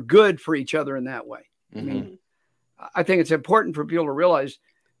 We were good for each other in that way. I mean, I think it's important for people to realize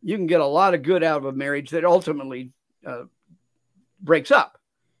you can get a lot of good out of a marriage that ultimately breaks up.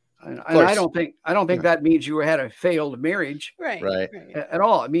 And I don't think that means you had a failed marriage, Right. at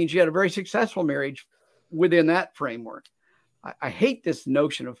all. It means you had a very successful marriage within that framework. I hate this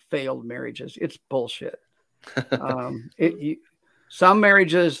notion of failed marriages. It's bullshit. Some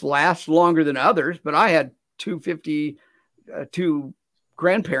marriages last longer than others, but I had two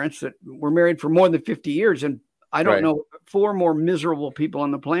grandparents that were married for more than 50 years, and I don't know 4 more miserable people on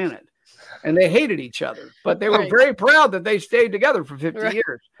the planet, and they hated each other, but they were very proud that they stayed together for 50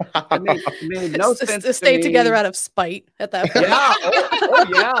 years. It made no sense to stay me. together out of spite at that point.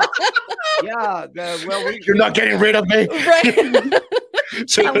 Yeah. Well, you're not getting rid of me. Right.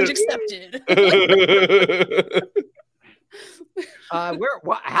 Challenge accepted. How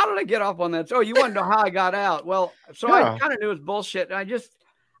did I get off on that? So you want to know how I got out? Well, I kind of knew it was bullshit.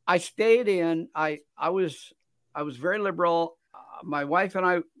 I stayed in. I was I was very liberal. My wife and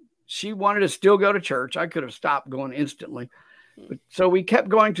I, she wanted to still go to church. I could have stopped going instantly. But, so we kept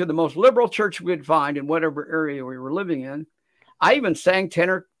going to the most liberal church we could find in whatever area we were living in. I even sang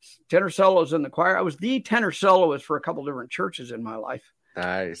tenor solos in the choir. I was the tenor soloist for a couple different churches in my life.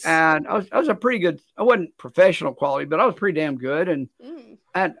 Nice. And I was a pretty good, I wasn't professional quality, but I was pretty damn good. And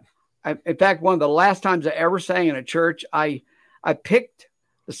in fact, one of the last times I ever sang in a church, I picked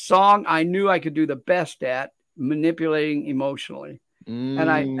the song I knew I could do the best at, manipulating emotionally.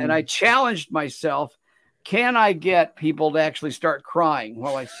 And I challenged myself, can I get people to actually start crying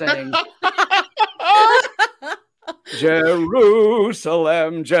while I sang?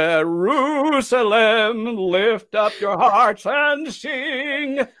 Jerusalem, Jerusalem, lift up your hearts and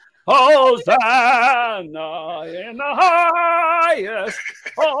sing. Hosanna in the highest,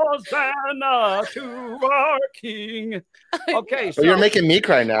 Hosanna to our King. Okay, so you're making me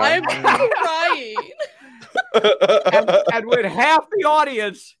cry now. I'm crying. and when half the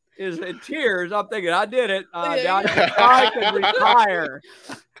audience is in tears, I'm thinking, I did it. Now I can retire.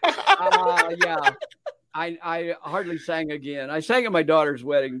 Yeah. I hardly sang again. I sang at my daughter's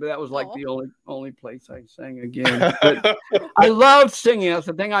wedding, but that was like the only place I sang again. But I love singing. That's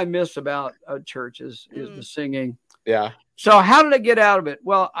the thing I miss about church is the singing. Yeah. So how did I get out of it?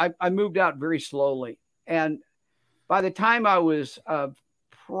 Well, I moved out very slowly. And by the time I was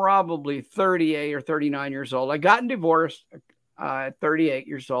probably 38 or 39 years old, I gotten divorced at 38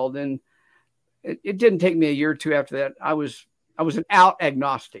 years old. And it didn't take me a year or two after that. I was an out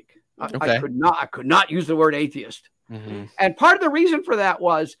agnostic. I could not use the word atheist. Mm-hmm. And part of the reason for that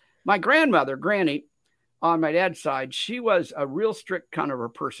was my grandmother, Granny, on my dad's side, she was a real strict kind of a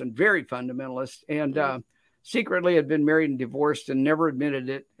person, very fundamentalist, and secretly had been married and divorced and never admitted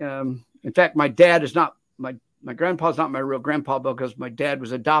it. In fact, my dad is not my grandpa's not my real grandpa because my dad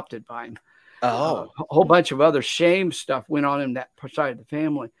was adopted by him. A whole bunch of other shame stuff went on in that side of the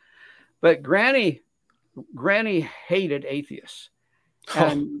family. But Granny hated atheists.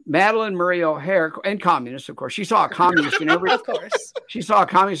 And Madeline Murray O'Hare, and communists, of course. She saw a communist in every. Of course. She saw a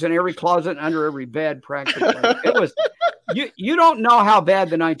communist in every closet and under every bed, practically. It was. You don't know how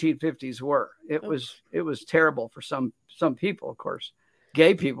bad the 1950s were. It was terrible for some people, of course,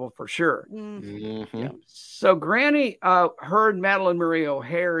 gay people for sure. Mm-hmm. Yeah. So Granny heard Madeline Murray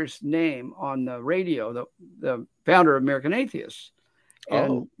O'Hare's name on the radio, the founder of American Atheists,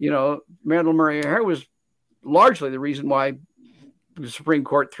 and Madeline Murray O'Hare was largely the reason why the Supreme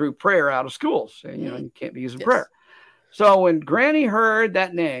Court threw prayer out of schools. And, you can't be using prayer. So when Granny heard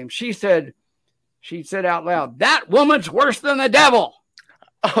that name, she said out loud, "That woman's worse than the devil."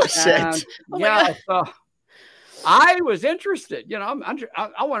 Oh, shit. So I was interested. I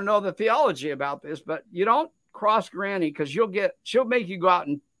want to know the theology about this, but you don't cross Granny because she'll make you go out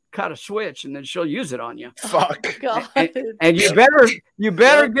and cut a switch and then she'll use it on you. Fuck. And you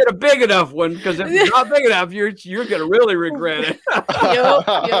better get a big enough one, because if it's not big enough, you're gonna really regret it.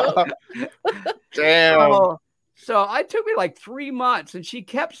 Yep. Damn. So it took me like 3 months, and she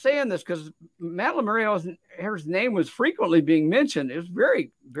kept saying this because Madeline Murray O'Hare's name was frequently being mentioned. It was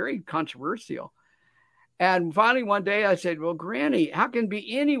very, very controversial. And finally one day I said, "Well, Granny, how can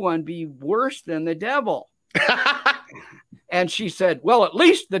anyone be worse than the devil?" And she said, "Well, at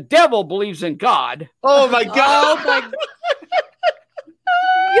least the devil believes in God." Oh my God. Oh my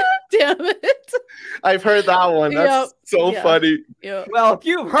damn it. I've heard that one. That's so funny. Yep. Well, if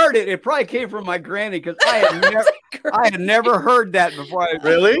you've heard it, it probably came from my granny, because I had never heard that before.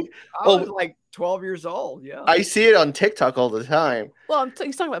 Really? I was like 12 years old. Yeah. I see it on TikTok all the time. Well,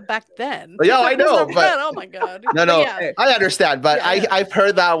 he's talking about back then. Yeah, I know. But oh my God. No, I understand, but I've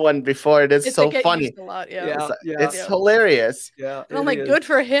heard that one before. It's so funny. A lot, it's hilarious. Yeah. And I'm like, good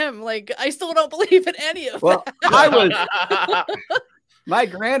for him. Like, I still don't believe in any of that. My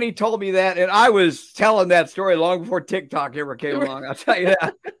granny told me that, and I was telling that story long before TikTok ever came along. I'll tell you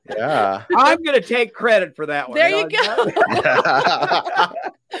that. Yeah. I'm going to take credit for that one. There you go.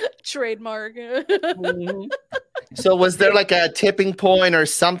 Trademark. Mm-hmm. So was there like a tipping point or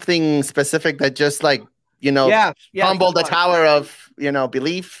something specific that just like, humbled the tower of,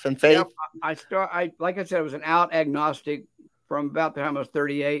 belief and faith? I like I said, I was an out agnostic from about the time I was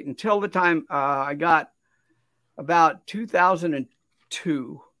 38 until the time I got about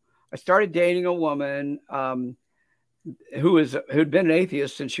 2002. I started dating a woman who'd been an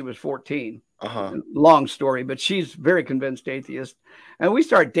atheist since she was 14. Long story, but she's very convinced atheist. And we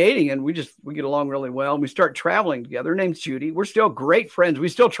start dating, and we get along really well. And we start traveling together. Her name's Judy. We're still great friends. We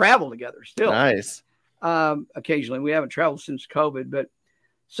still travel together. Still nice. Occasionally, we haven't traveled since COVID, but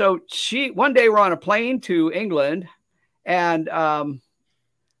so one day we're on a plane to England, and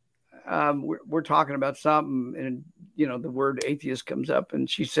we're talking about something, and the word atheist comes up, and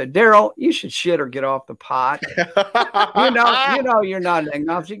she said, "Daryl, you should shit or get off the pot. You're not an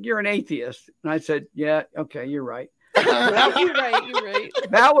agnostic. You're an atheist." And I said, "Yeah, okay, you're right." You're right.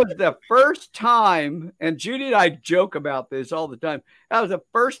 That was the first time, and Judy and I joke about this all the time. That was the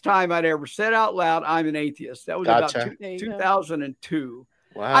first time I'd ever said out loud, "I'm an atheist." That was about 2002.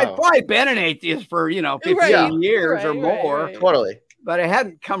 Wow. I'd probably been an atheist for 15 years or more. Right. Totally. But it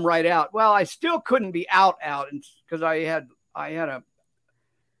hadn't come right out. Well, I still couldn't be out, because I had an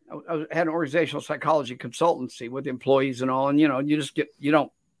organizational psychology consultancy with employees and all, and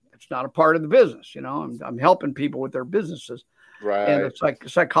it's not a part of the business. I'm helping people with their businesses, Right. and it's like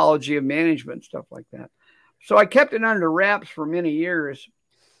psychology of management, stuff like that. So I kept it under wraps for many years,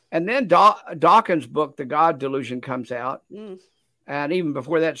 and then Dawkins' book, The God Delusion, comes out, and even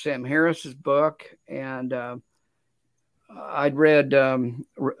before that, Sam Harris's book, and I'd read Bertrand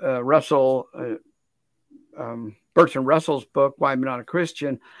Russell's book, Why I'm Not a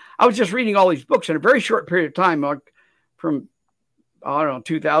Christian. I was just reading all these books in a very short period of time, from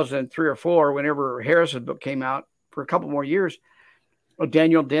 2003 or 4, whenever Harris's book came out, for a couple more years,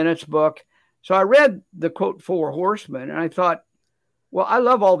 Daniel Dennett's book. So I read the quote Four Horsemen, and I thought, well, I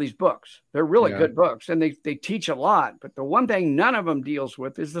love all these books. They're really good books, and they teach a lot. But the one thing none of them deals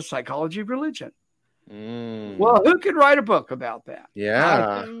with is the psychology of religion. Well, who could write a book about that?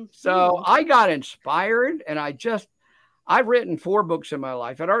 Yeah. So I got inspired, and I've written 4 books in my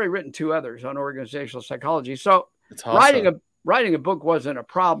life. I'd already written 2 others on organizational psychology. So It's awesome. writing a book wasn't a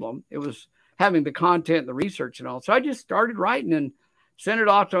problem. It was having the content, the research, and all. So I just started writing and sent it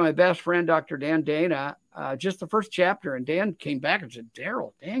off to my best friend, Dr. Dan Dana, just the first chapter. And Dan came back and said,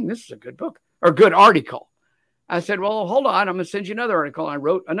 "Daryl, dang, this is a good book, or good article." I said, "Well, hold on. I'm going to send you another article." And I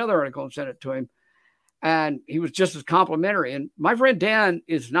wrote another article and sent it to him. And he was just as complimentary. And my friend Dan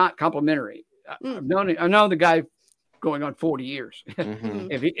is not complimentary. I've known the guy going on 40 years.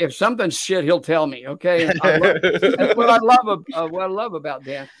 If something's shit, he'll tell me. Okay. And that's what I love about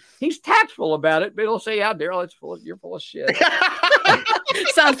Dan. He's tactful about it, but he'll say, "Yeah, Daryl, you're full of shit."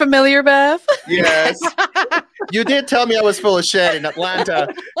 Sound familiar, Beth? Yes. You did tell me I was full of shit in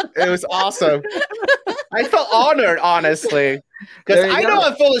Atlanta. It was awesome. I felt honored, honestly, because I know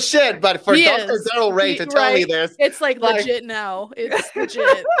I'm full of shit, but for Dr. Daryl Ray to tell me this, it's like legit now. It's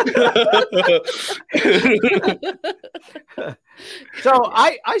legit. So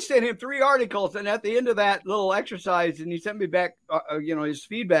I sent him 3 articles, and at the end of that little exercise, and he sent me back, his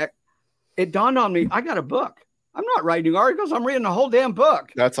feedback, it dawned on me, I got a book. I'm not writing articles. I'm reading a whole damn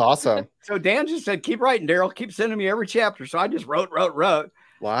book. That's awesome. So Dan just said, "Keep writing, Daryl. Keep sending me every chapter." So I just wrote.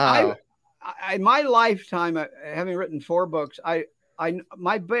 Wow. In my lifetime, having written 4 books,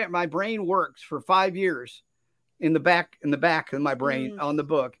 my brain works for 5 years in the back of my brain on the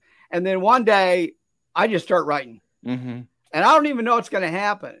book. And then one day I just start writing. And I don't even know what's going to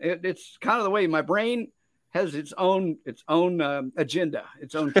happen. It's kind of the way my brain has its own agenda,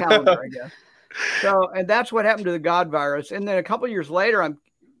 its own calendar, I guess. So, and that's what happened to the God Virus. And then a couple of years later,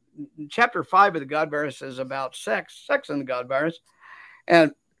 chapter 5 of the God Virus is about sex in the God Virus.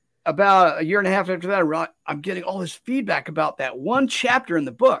 And about a year and a half after that, I'm getting all this feedback about that one chapter in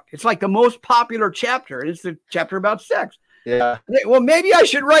the book. It's like the most popular chapter. It's the chapter about sex. Yeah. Well, maybe I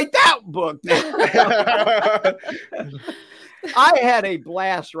should write that book. I had a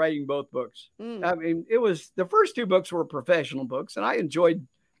blast writing both books. I mean, the first 2 books were professional books, and I enjoyed.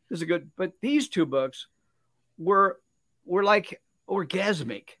 This is good, but these 2 books were like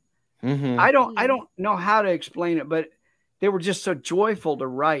orgasmic. I don't know how to explain it, but they were just so joyful to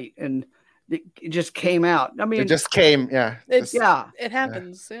write, and it just came out. I mean, it just came. Yeah. It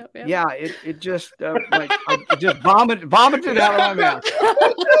happens. Yeah. It just I just vomited out of my mouth.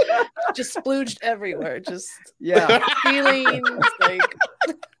 Just splooged everywhere. Just feelings like.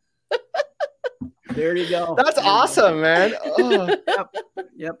 There you go. That's awesome, man. Oh.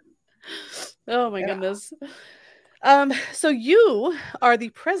 Yep. Oh my goodness. So you are the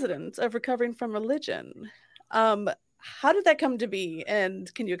president of Recovering from Religion. How did that come to be?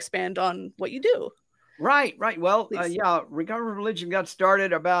 And can you expand on what you do? Right. Well, Recovering from Religion got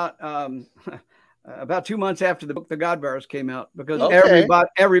started about 2 months after the book The God Virus came out, because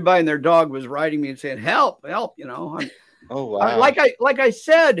everybody and their dog was writing me and saying, help, oh wow. Like I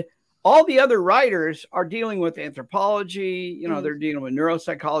said, all the other writers are dealing with anthropology, they're dealing with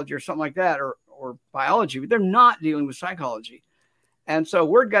neuropsychology or something like that, or biology, but they're not dealing with psychology. And so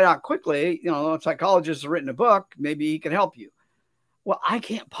word got out quickly, a psychologist has written a book, maybe he can help you. Well, I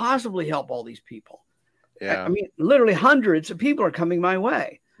can't possibly help all these people. Yeah. I mean, literally hundreds of people are coming my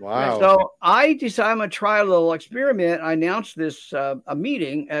way. Wow. So I decided I'm going to try a little experiment. I announced this a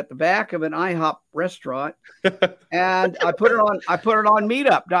meeting at the back of an IHOP restaurant, and I put it on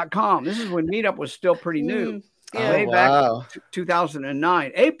Meetup.com. This is when Meetup was still pretty new, Yeah. way back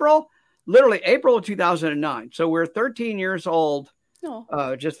 2009, literally April of 2009. So we're 13 years old,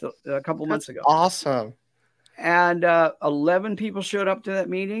 just a couple months ago. Awesome. And 11 people showed up to that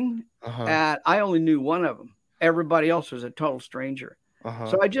meeting, and I only knew one of them. Everybody else was a total stranger.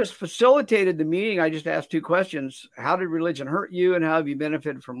 So I just facilitated the meeting. I just asked 2 questions. How did religion hurt you, and how have you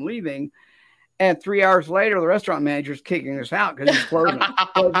benefited from leaving? And 3 hours later, the restaurant manager's kicking us out because he's closing.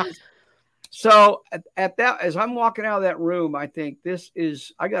 So at that, as I'm walking out of that room, I think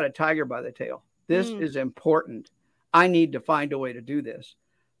I got a tiger by the tail. This is important. I need to find a way to do this.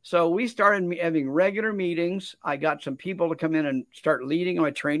 So we started having regular meetings. I got some people to come in and start leading them.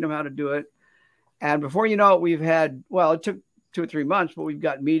 I trained them how to do it. And before you know it, we've had, it took 2 or 3 months, but we've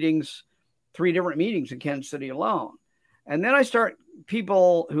got meetings, 3 different meetings in Kansas City alone. And then I start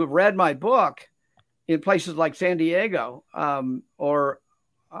people who have read my book in places like San Diego or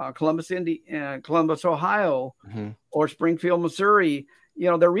Columbus, Ohio, or Springfield, Missouri.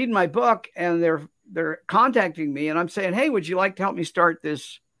 They're reading my book and they're contacting me, and I'm saying, hey, would you like to help me start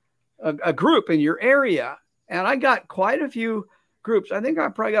this a group in your area? And I got quite a few groups. I think I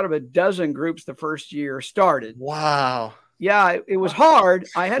probably got about a dozen groups the first year started. Wow. Yeah, it was hard.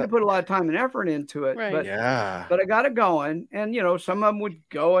 I had to put a lot of time and effort into it, Right. but I got it going. And some of them would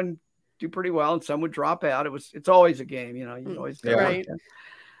go and do pretty well, and some would drop out. It's always a game, you always go. Right.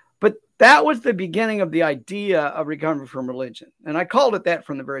 But that was the beginning of the idea of recovery from religion, and I called it that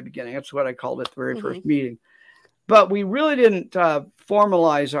from the very beginning. That's what I called it the very first meeting. But we really didn't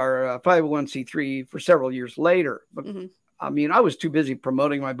formalize our 501c3 for several years later. But I mean, I was too busy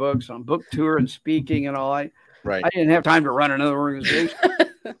promoting my books on book tour and speaking and all. Right. I didn't have time to run another organization.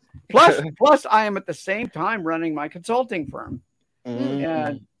 plus, I am at the same time running my consulting firm.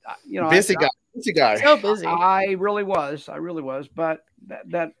 And busy guy. So busy. I really was. But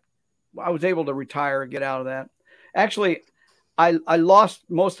that I was able to retire and get out of that. Actually, I lost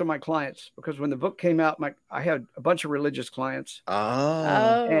most of my clients because when the book came out, I had a bunch of religious clients.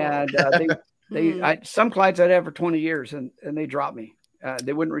 And some clients I'd had for 20 years, and they dropped me.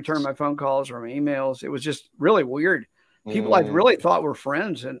 They wouldn't return my phone calls or my emails. It was just really weird. People I really thought were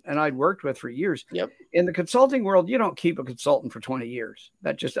friends and I'd worked with for years. Yep. In the consulting world, you don't keep a consultant for 20 years.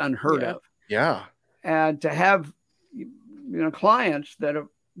 That's just unheard of. Yeah. And to have clients that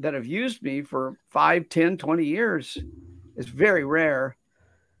have used me for 5, 10, 20 years is very rare.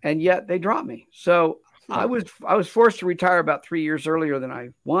 And yet they dropped me. So I was forced to retire about 3 years earlier than I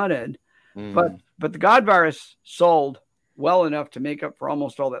wanted. But the God virus sold well enough to make up for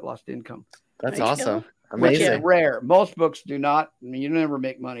almost all that lost income. That's awesome. Which Amazing. is rare. Most books do not. I mean, you never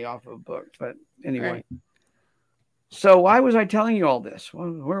make money off of a book. But anyway. Right. So why was I telling you all this?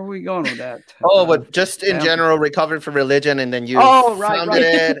 Where are we going with that? But just in general, recovered from religion, and then you founded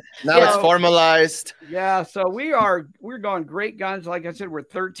it. Now it's formalized. Yeah. So we're going great guns. Like I said, we're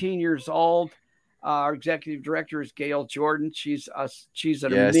 13 years old. Our executive director is Gail Jordan. She's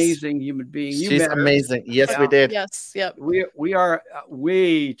an amazing human being. She's amazing. Yes, we did. Yes. Yep. We are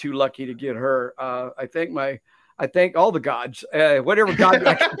way too lucky to get her. I thank all the gods, whatever God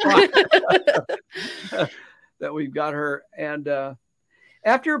I can find, that we've got her. And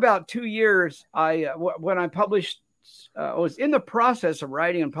after about 2 years, when I published, I was in the process of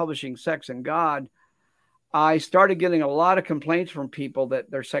writing and publishing Sex and God. I started getting a lot of complaints from people that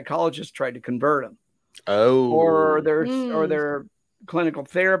their psychologists tried to convert them. Or their clinical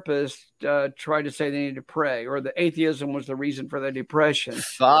therapist tried to say they needed to pray, or the atheism was the reason for their depression.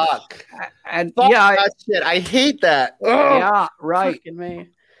 Fuck. And that shit. I hate that. Yeah, right. Fucking me.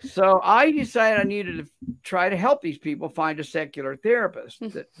 So I decided I needed to try to help these people find a secular therapist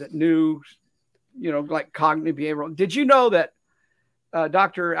that knew, like cognitive behavioral. Did you know that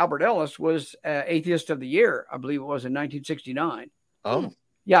Dr. Albert Ellis was Atheist of the Year, I believe it was in 1969. Oh,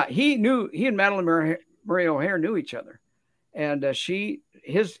 yeah. He and Madeline Murray O'Hare knew each other, and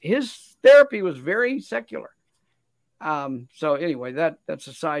his therapy was very secular. So anyway, that's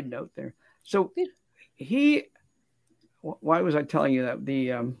a side note there. So why was I telling you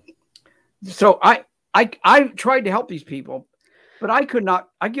that? So I tried to help these people, but I could not.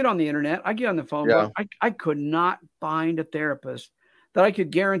 I get on the internet, I get on the phone. Yeah. I could not find a therapist that I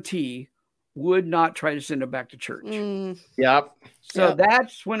could guarantee would not try to send them back to church. Yep. So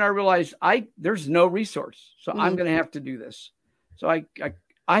that's when I realized there's no resource. So I'm going to have to do this. So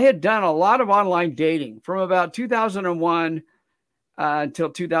I had done a lot of online dating from about 2001 until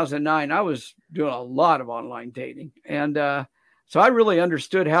 2009. I was doing a lot of online dating. And So I really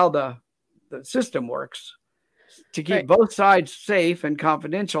understood how the system works to keep Right. both sides safe and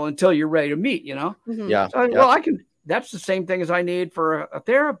confidential until you're ready to meet, Mhm. Yeah. So, yeah. well, that's the same thing as I need for a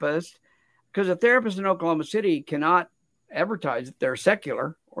therapist, because a therapist in Oklahoma City cannot advertise that they're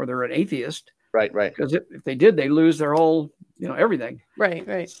secular or they're an atheist, Right. because if they did, they lose their whole, everything.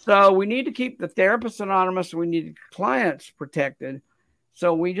 Right. So we need to keep the therapists anonymous. We need clients protected.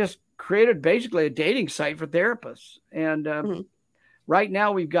 So we just created basically a dating site for therapists. And Mhm. right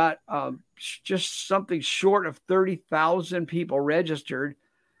now we've got just something short of 30,000 people registered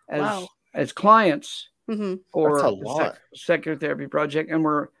Wow. as clients Hmm. for That's a the lot. Secular Therapy Project. And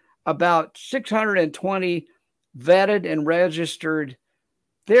we're about 620 vetted and registered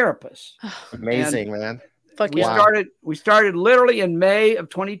therapists. Amazing, man. Fuck We yeah. started literally in May of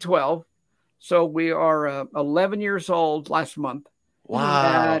 2012. So we are 11 years old last month.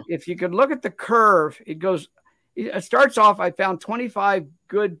 Wow. And if you could look at the curve, it starts off, I found 25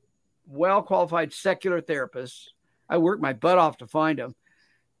 good, well-qualified secular therapists. I worked my butt off to find them.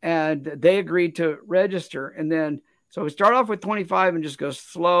 And they agreed to register. And then, so we start off with 25 and just goes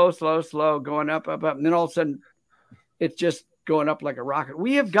slow, going up. And then all of a sudden, it's just going up like a rocket.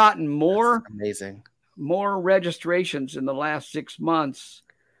 We have gotten more Amazing. registrations in the last 6 months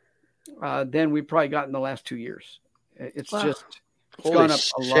than we probably got in the last 2 years. It's Wow. just it's Holy gone up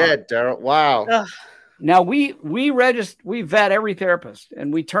a lot. shit, Daryl. Wow. Ugh. Now we vet every therapist,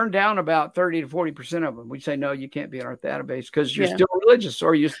 and we turn down about 30 to 40% of them. We say, no, you can't be in our database because you're Yeah. still religious,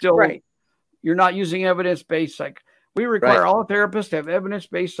 or Right. you're not using evidence-based We require Right. all therapists to have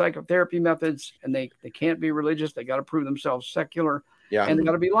evidence-based psychotherapy methods, and they can't be religious. They got to prove themselves secular, Yeah. and they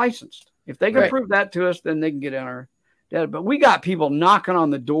got to be licensed. If they can Right. prove that to us, then they can get in our data. But we got people knocking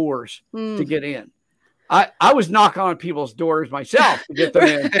on the doors Mm. to get in. I was knocking on people's doors myself to get them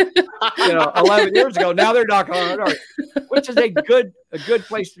in, 11 years ago. Now they're knocking on our door, which is a good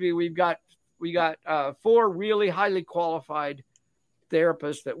place to be. We got 4 really highly qualified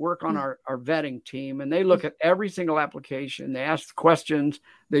therapists that work on our vetting team, and they look at every single application. They ask questions.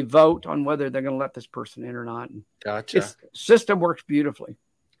 They vote on whether they're going to let this person in or not. And Gotcha. system works beautifully.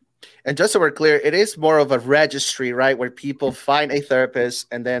 And just so we're clear, it is more of a registry, right? Where people find a therapist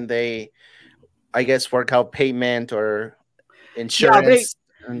and then they, I guess, work out payment or insurance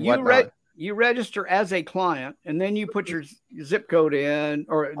and whatnot. You register as a client, and then you put your zip code in,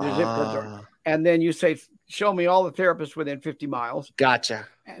 or the zip code, and then you say, show me all the therapists within 50 miles. Gotcha.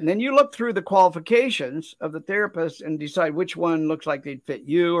 And then you look through the qualifications of the therapist and decide which one looks like they'd fit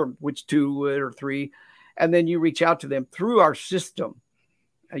you, or which 2 would, or 3. And then you reach out to them through our system.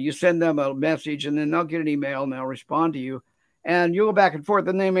 You send them a message, and then they'll get an email and they'll respond to you. And you'll go back and forth,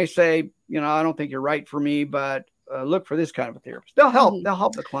 and they may say, I don't think you're right for me, but look for this kind of a therapist. They'll help. Mhm. They'll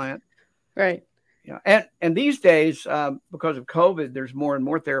help the client. Right. And these days, because of COVID, there's more and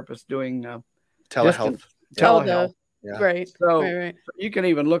more therapists doing Telehealth. telehealth. Yeah. Right. So Right. you can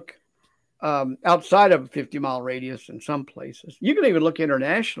even look outside of a 50-mile radius in some places. You can even look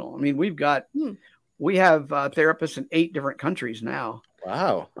international. I mean, we have therapists in 8 different countries now.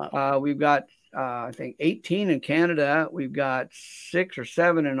 Wow. We've got, I think, 18 in Canada. We've got 6 or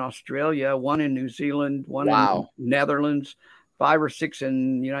 7 in Australia, 1 in New Zealand, 1 Wow. in Netherlands, 5 or 6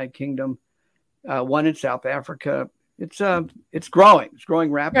 in the United Kingdom, 1 in South Africa. It's growing. It's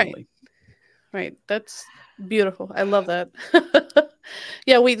growing rapidly. Right. That's beautiful. I love that.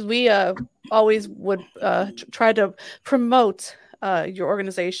 Yeah, we always would try to promote your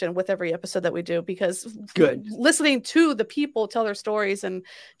organization with every episode that we do, because Good. listening to the people tell their stories, and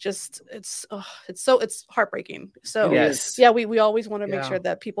just it's heartbreaking. So Yes. yeah, we always want to make Yeah. sure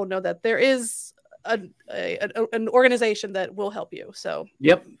that people know that there is an organization that will help you. So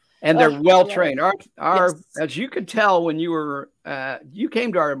Yep. And they're Oh, well yeah. trained. Our Yes. As you could tell when you were you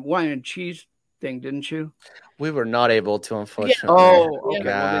came to our wine and cheese thing, didn't you? We were not able to, unfortunately. Oh, okay.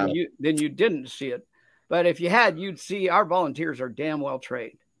 Yeah. Well, then you didn't see it. But if you had, you'd see our volunteers are damn well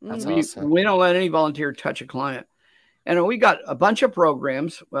trained. That's mhm. awesome. We don't let any volunteer touch a client. And we got a bunch of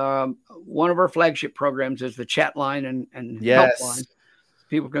programs. One of our flagship programs is the chat line and Yes. helpline.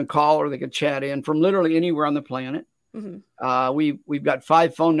 People can call or they can chat in from literally anywhere on the planet. Mhm. We've got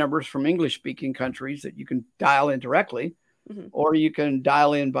 5 phone numbers from English-speaking countries that you can dial in directly, Mhm. or you can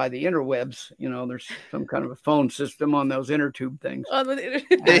dial in by the interwebs. There's some kind of a phone system on those inner tube things. On the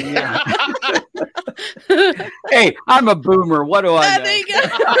Hey, I'm a boomer. What do I know? there you go.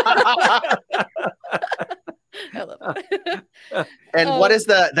 I love that. And what is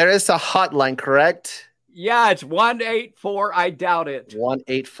there is a hotline, correct? Yeah, it's 184. I doubt it.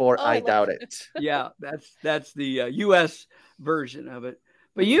 184. Oh, I I love doubt it. it. Yeah, that's the U.S. version of it.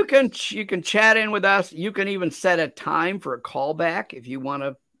 But you can chat in with us. You can even set a time for a callback if you want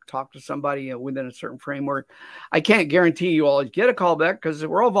to talk to somebody within a certain framework. I can't guarantee you always get a callback because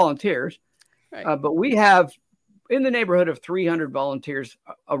we're all volunteers. Right. But we have in the neighborhood of 300 volunteers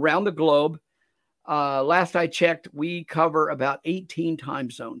around the globe. Last I checked, we cover about 18 time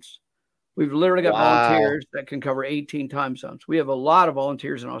zones. We've literally got volunteers that can cover 18 time zones. We have a lot of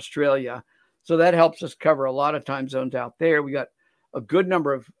volunteers in Australia. So that helps us cover a lot of time zones out there. We got a good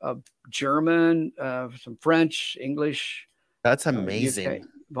number of German, some French, English. That's amazing. UK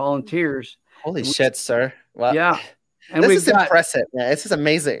volunteers. Holy shit, sir. Wow. Yeah. And this is impressive. Yeah, this is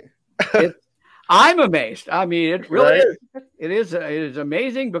amazing. I'm amazed. I mean, it really Right? is. It is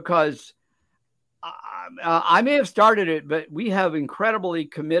amazing because I may have started it, but we have incredibly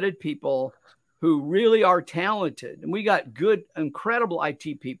committed people who really are talented. And we got good, incredible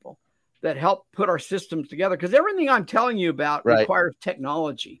IT people that help put our systems together. Because everything I'm telling you about requires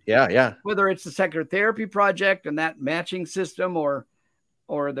technology. Yeah, yeah. Whether it's the Secular Therapy Project and that matching system or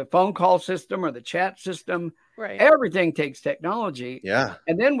the phone call system or the chat system, Right. everything takes technology. Yeah.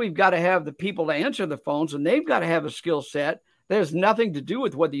 And then we've got to have the people to answer the phones, and they've got to have a skill set that has nothing to do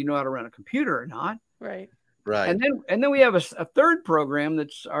with whether you know how to run a computer or not. Right. Right. And then we have a third program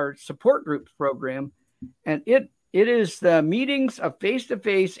that's our support groups program, and it is the meetings of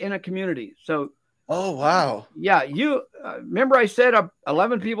face-to-face in a community. So, oh, wow. yeah, you remember I said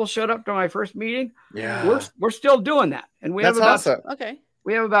 11 people showed up to my first meeting? Yeah. We're still doing that, and we That's have about awesome. Okay.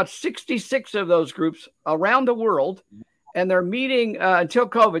 we have about 66 of those groups around the world, and they're meeting until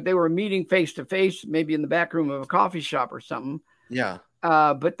COVID. They were meeting face-to-face, maybe in the back room of a coffee shop or something. Yeah.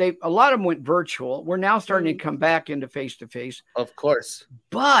 But a lot of them went virtual. We're now starting to come back into face-to-face. Of course.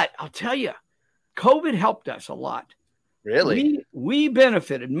 But I'll tell you, COVID helped us a lot. Really? We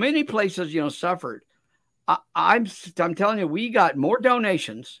benefited. Many places, suffered. I'm telling you, we got more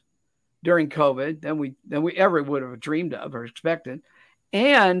donations during COVID than we ever would have dreamed of or expected,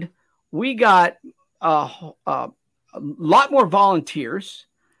 and we got a lot more volunteers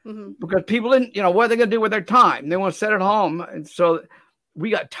because people didn't, what are they going to do with their time? They want to sit at home, and so we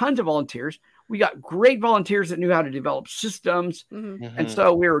got tons of volunteers. We got great volunteers that knew how to develop systems, and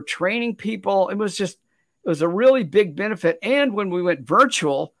so we were training people. It was a really big benefit. And when we went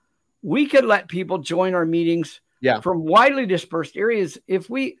virtual, we could let people join our meetings from widely dispersed areas.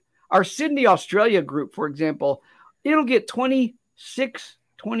 If our Sydney, Australia group, for example, it'll get 20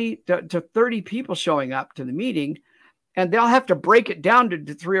 to 30 people showing up to the meeting, and they'll have to break it down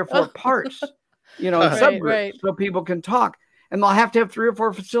to 3 or 4 parts, subgroups, so people can talk. And they'll have to have 3 or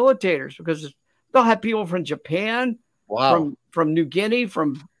 4 facilitators because they'll have people from Japan, from New Guinea,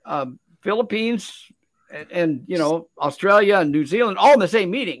 from Philippines, and Australia and New Zealand, all in the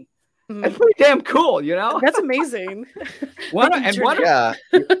same meeting. That's pretty damn cool, That's amazing. You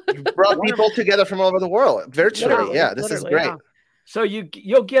brought people together from all over the world virtually. This is great. Yeah. So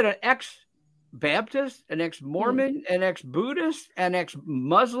you'll get an ex-Baptist, an ex-Mormon, an ex-Buddhist, an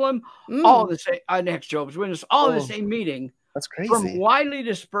ex-Muslim, all the same, an ex-Jehovah's Witness, all in the same meeting. That's crazy. From widely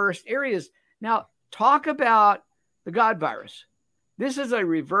dispersed areas. Now, talk about the God virus. This is a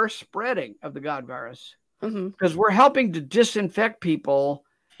reverse spreading of the God virus because we're helping to disinfect people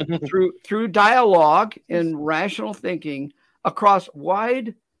through dialogue and rational thinking across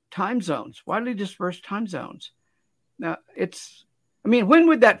widely dispersed time zones. Now, when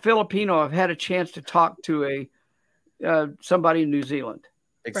would that Filipino have had a chance to talk to somebody in New Zealand?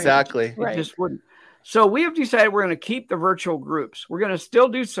 Exactly. It just wouldn't. So we have decided we're going to keep the virtual groups. We're going to still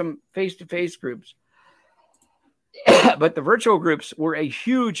do some face-to-face groups. But the virtual groups were a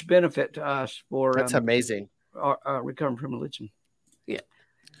huge benefit to us for that's amazing. Recovering from Religion. Yeah.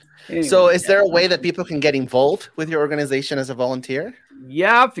 Anyway, so is there a way that people can get involved with your organization as a volunteer?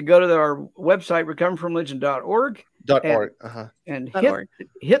 Yeah, if you go to our website, recoveringfromreligion.org. And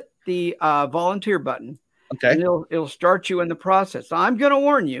hit the volunteer button. Okay. And it'll start you in the process. So I'm going to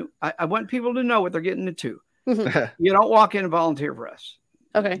warn you. I want people to know what they're getting into. You don't walk in and volunteer for us.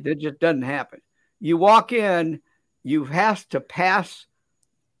 Okay. That just doesn't happen. You walk in, you have to pass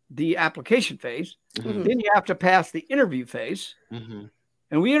the application phase. Then you have to pass the interview phase.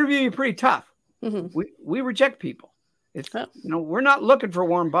 And we interview you pretty tough. We reject people. We're not looking for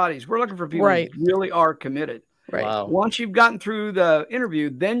warm bodies. We're looking for people who really are committed. Right. Wow. Once you've gotten through the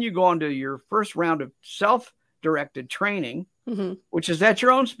interview, then you go on to your first round of self-directed training, which is at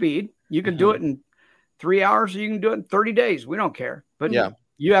your own speed. You can do it in 3 hours, or you can do it in 30 days. We don't care, but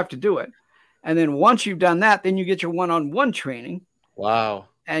you have to do it. And then once you've done that, then you get your one-on-one training. Wow.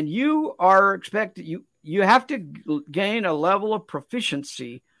 And you are expected, you have to gain a level of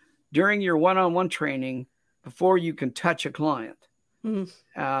proficiency during your one-on-one training before you can touch a client.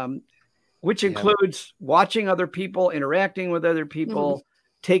 Mhm. Which Yeah. includes watching other people, interacting with other people,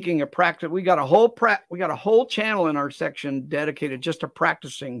 taking a practice. We got a whole channel in our section dedicated just to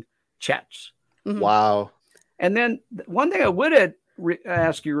practicing chats. Mhm. Wow. And then one thing I would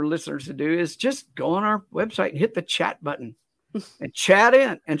ask your listeners to do is just go on our website and hit the chat button and chat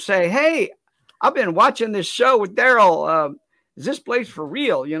in and say, "Hey, I've been watching this show with Daryl. Is this place for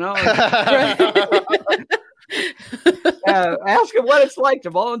real?" You know, ask him what it's like to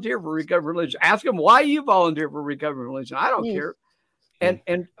volunteer for Recovery Religion. Ask him why you volunteer for Recovery Religion. I don't care.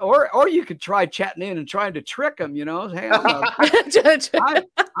 Or you could try chatting in and trying to trick them. You know, hey, I'm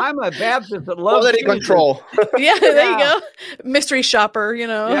a Baptist that loves Quality control. Yeah, there you go. Mystery shopper, you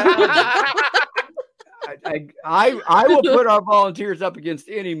know. Yeah. I will put our volunteers up against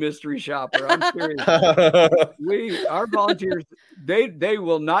any mystery shopper. I'm serious. Our volunteers, they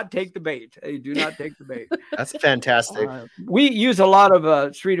will not take the bait. They do not take the bait. That's fantastic. We use a lot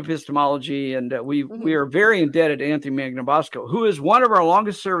of street epistemology, and we are very indebted to Anthony Magnabosco, who is one of our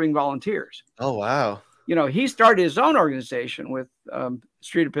longest serving volunteers. Oh, wow. You know, he started his own organization with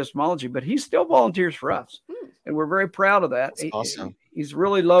street epistemology, but he still volunteers for us. And we're very proud of that. That's awesome. He's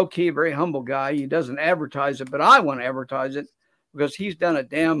really low key, very humble guy. He doesn't advertise it, but I want to advertise it because he's done a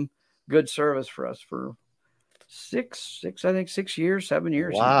damn good service for us for 6 years, 7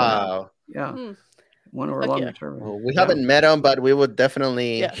 years. Wow. Yeah. One of our longest service. Well, we haven't met him, but we would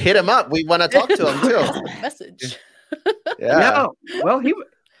definitely hit him up. We want to talk to him too. Message. Yeah. Well, you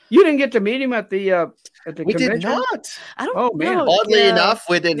didn't get to meet him at the convention? We did not. I don't Oh, man. know. Oddly enough,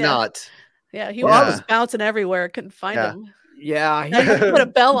 we did not. Yeah, he Yeah. was bouncing everywhere. Couldn't find him. Yeah. I put a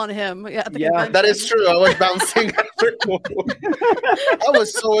bell on him. Yeah, at the convention. That is true. I was bouncing. I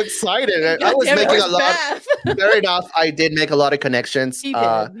was so excited. I was God damn it, making a where's lot. Beth? Fair enough. I did make a lot of connections. He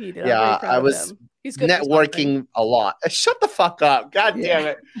did. He did. I'm Yeah, very proud I of was him. He's good for something. networking a lot. Shut the fuck up. God damn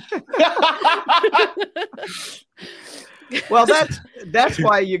it. Well, that's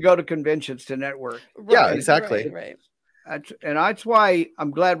why you go to conventions to network. Yeah, exactly. Right. And that's why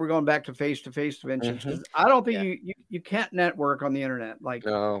I'm glad we're going back to face-to-face conventions. 'Cause I don't think you can't network on the internet like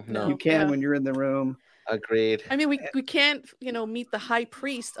No. you can when you're in the room. Agreed. I mean, we can't, meet the high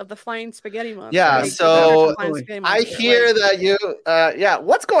priest of the Flying Spaghetti Monster. Yeah, right? so The Flying Spaghetti I Monster, hear like- that you,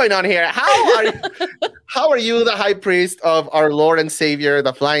 what's going on here? How are you the high priest of our Lord and Savior,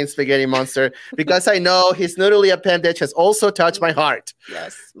 the Flying Spaghetti Monster? Because I know his noodly appendage has also touched my heart.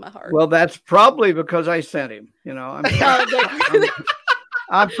 Yes, my heart. Well, that's probably because I sent him. You know,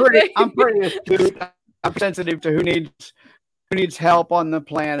 I'm pretty astute. I'm sensitive to who needs help on the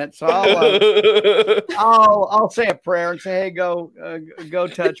planet. So I'll say a prayer and say, "Hey, go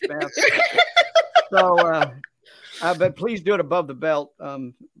touch Beth." So, but please do it above the belt, at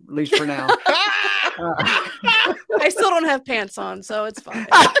least for now. I still don't have pants on, so it's fine.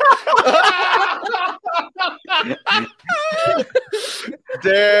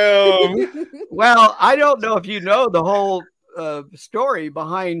 Damn. Well, I don't know if you know the whole story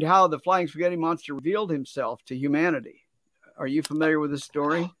behind how the Flying Spaghetti Monster revealed himself to humanity. Are you familiar with this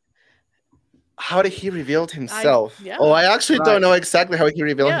story? How did he reveal himself? yeah. Oh, I actually don't know exactly how he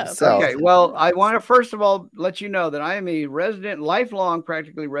revealed himself. Okay, well, I want to first of all let you know that I am a lifelong,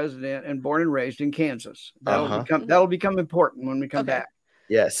 practically resident, and born and raised in Kansas. That'll become important when we come back.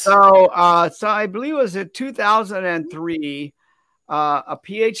 Yes. So I believe it was in 2003, a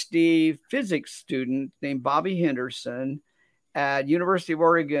PhD physics student named Bobby Henderson at University of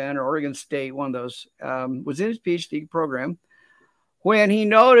Oregon or Oregon State, one of those, was in his PhD program when he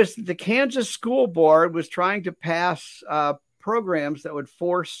noticed that the Kansas School Board was trying to pass programs that would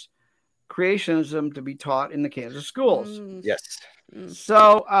force creationism to be taught in the Kansas schools. Yes.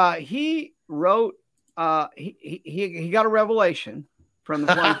 So he wrote, he got a revelation from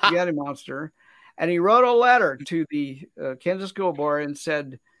the Flying Spaghetti Monster, and he wrote a letter to the Kansas School Board and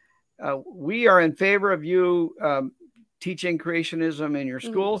said, we are in favor of you teaching creationism in your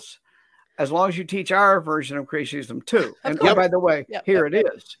schools, as long as you teach our version of creationism too. And by the way, here it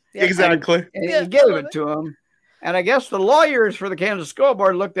is. Exactly. And he gave it to him. And I guess the lawyers for the Kansas School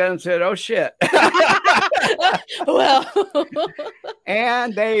Board looked at it and said, "Oh shit." Well,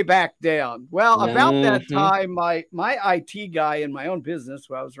 and they backed down. Well, about that time, my IT guy in my own business,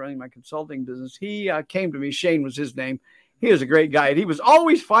 where I was running my consulting business, he came to me. Shane was his name. He was a great guy. And he was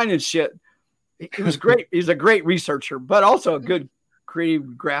always finding shit. He was great. He's a great researcher, but also a good creative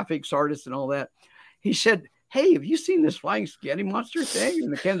graphics artist and all that. He said, "Hey, have you seen this Flying Spaghetti Monster thing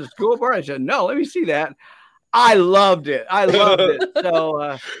in the Kansas School Board?" I said, "No, let me see that." I loved it.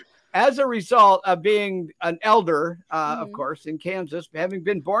 So as a result of being an elder, of course, in Kansas, having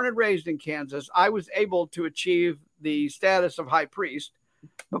been born and raised in Kansas, I was able to achieve the status of high priest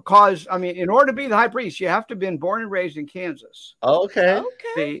because, I mean, in order to be the high priest, you have to have been born and raised in Kansas. Okay. Okay.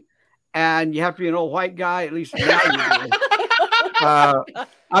 See? And you have to be an old white guy, at least now you do.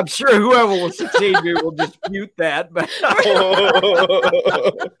 I'm sure whoever will succeed me will dispute that, but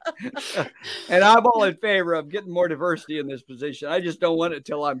and I'm all in favor of getting more diversity in this position. I just don't want it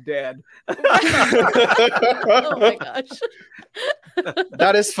till I'm dead. Oh my gosh.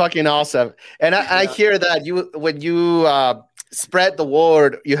 That is fucking awesome. And I hear that when you spread the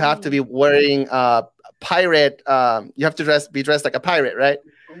word, you have to be wearing pirate. You have to be dressed like a pirate, right?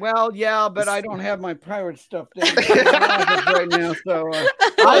 Well, yeah, but I don't have my pirate stuff down in my office right now, so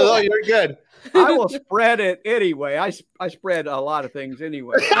Oh, you're good. I will spread it anyway. I spread a lot of things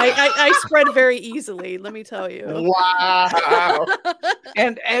anyway. I spread very easily, let me tell you. Wow.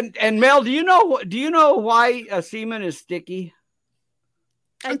 And Mel, do you know why semen is sticky?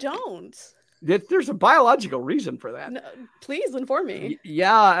 I don't. There's a biological reason for that. No, please inform me.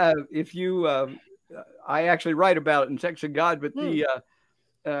 Yeah, if you, I actually write about it in Sex and God, but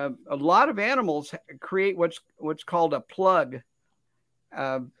a lot of animals create what's called a plug.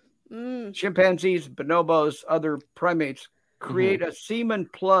 Chimpanzees, bonobos, other primates create a semen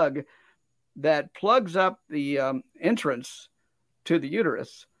plug that plugs up the entrance to the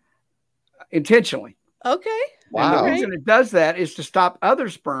uterus intentionally. Okay. And Wow. the reason it does that is to stop other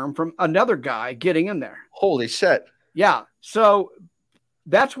sperm from another guy getting in there. Holy shit. Yeah. So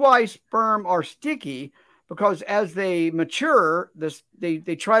that's why sperm are sticky, because as they mature,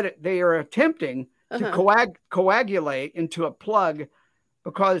 they are attempting to coagulate into a plug,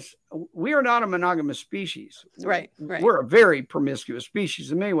 because we are not a monogamous species. Right. We're a very promiscuous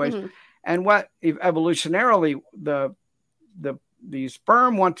species in many ways. And what evolutionarily the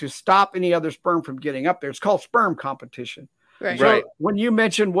sperm want to stop any other sperm from getting up there. It's called sperm competition. Right. So when you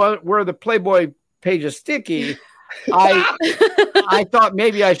mentioned where the Playboy page is sticky, I thought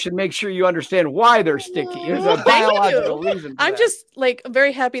maybe I should make sure you understand why they're sticky. There's a biological reason. I'm just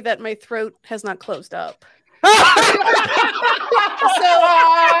very happy that my throat has not closed up. So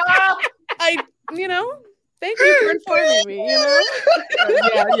thank you for informing me,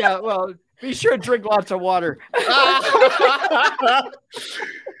 yeah. Well, be sure to drink lots of water.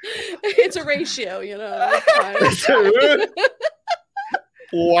 It's a ratio, It's fine.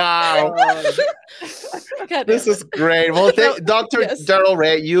 Wow. God This damn is great. Well, Dr. Yes. Daryl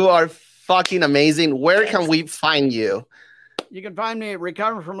Ray, you are fucking amazing. Where can we find you? You can find me at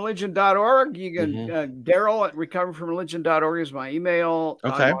recoverfromreligion.org. You can Daryl at recoverfromreligion.org is my email.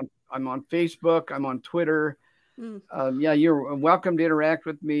 Okay. I'm on Facebook. I'm on Twitter. You're welcome to interact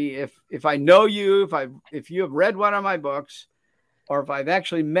with me. If I know you, if you have read one of my books, or if I've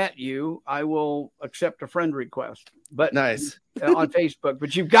actually met you, I will accept a friend request. But nice on Facebook.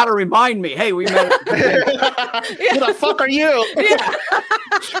 But you've got to remind me, hey, we met. Who the fuck are you?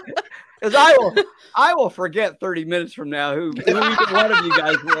 Because I will forget 30 minutes from now who either one of you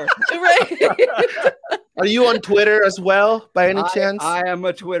guys were. Right. Are you on Twitter as well, by any chance? I am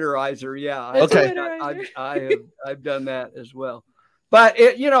a Twitterizer. Yeah. Okay. I've done that as well. But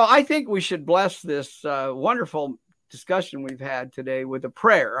I think we should bless this wonderful discussion we've had today with a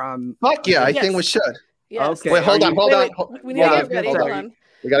prayer. Fuck yeah, I think we should. Yes. Okay. Wait, hold on. We need to get ready. Hold on.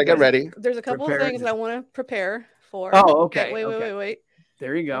 We gotta get ready. There's a couple of things that I want to prepare for. Oh, okay. Wait.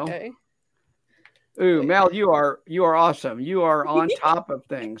 There you go. Okay. Ooh, Mel, you are awesome. You are on top of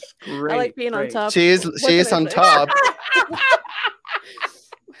things. Great. I like being on top. She is on top.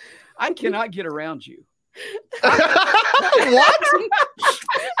 I cannot get around you. What?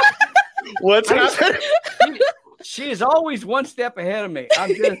 What's happening? She is always one step ahead of me.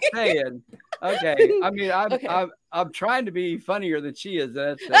 I'm just saying. Okay. I mean, I'm trying to be funnier than she is.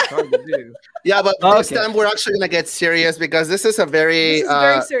 That's hard to do. Yeah, but this time we're actually gonna get serious, because this is a very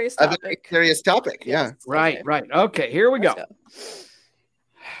serious topic. very serious topic. Yeah. Right. Okay, here we go. Go.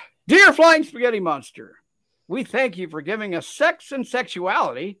 Dear Flying Spaghetti Monster, we thank you for giving us sex and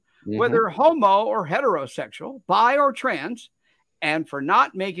sexuality, whether homo or heterosexual, bi or trans, and for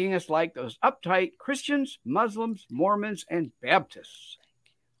not making us like those uptight Christians, Muslims, Mormons, and Baptists.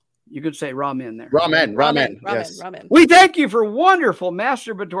 You could say ramen there. Ramen. Yes. Ramen. We thank you for wonderful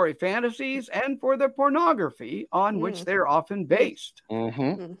masturbatory fantasies and for the pornography on which they're often based.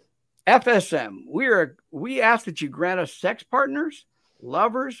 FSM, we ask that you grant us sex partners,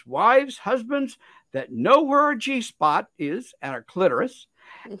 lovers, wives, husbands that know where our G-spot is at our clitoris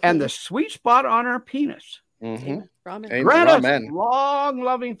and the sweet spot on our penis. Ramen. Grant us long,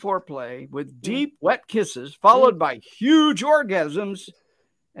 loving foreplay with deep, wet kisses followed by huge orgasms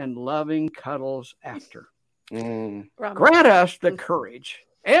and loving cuddles after. Grant us the courage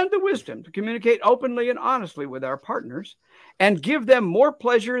and the wisdom to communicate openly and honestly with our partners and give them more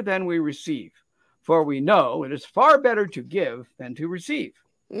pleasure than we receive. For we know it is far better to give than to receive.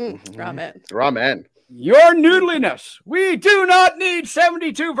 Ramen. Ramen. Your noodliness. We do not need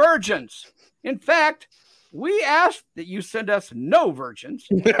 72 virgins. In fact, we ask that you send us no virgins.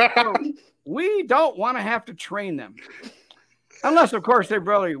 So we don't want to have to train them. Unless, of course, they're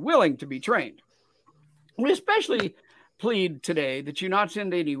really willing to be trained. We especially plead today that you not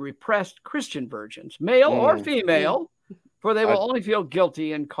send any repressed Christian virgins, male or female, for they will only feel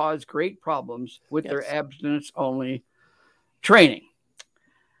guilty and cause great problems with their abstinence-only training.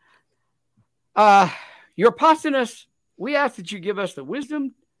 Your posthumous, we ask that you give us the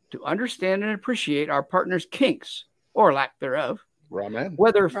wisdom to understand and appreciate our partner's kinks, or lack thereof, Ramen.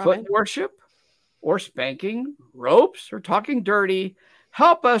 whether foot worship or spanking, ropes, or talking dirty.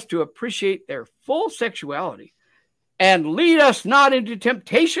 Help us to appreciate their full sexuality and lead us not into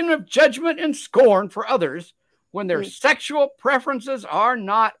temptation of judgment and scorn for others when their sexual preferences are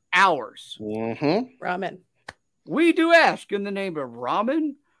not ours. Ramen. We do ask in the name of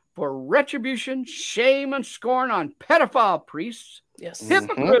Ramen for retribution, shame, and scorn on pedophile priests,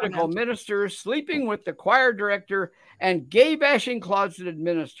 hypocritical ministers sleeping with the choir director, and gay-bashing closeted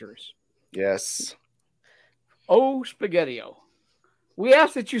ministers. Yes. Oh, Spaghetti-O. We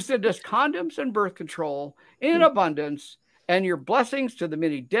ask that you send us condoms and birth control in abundance and your blessings to the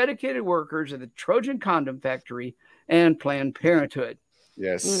many dedicated workers of the Trojan Condom Factory and Planned Parenthood.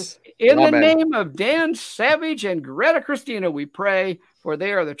 Yes. In the name of Dan Savage and Greta Christina, we pray, for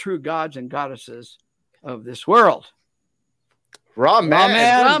they are the true gods and goddesses of this world. Ramen.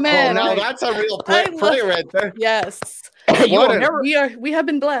 Ramen. Oh, now that's a real prayer right there. Yes. We have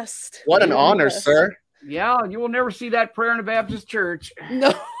been blessed. What an honor, sir. Yeah, you will never see that prayer in a Baptist church.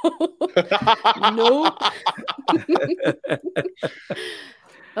 No. No.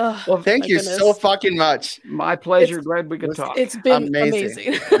 Well, thank you so fucking much. My pleasure. Glad we could talk. It's been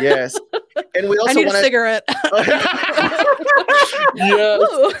amazing. Yes. And we also I need a cigarette. Yes.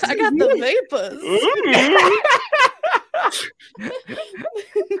 Ooh, I got the vapors.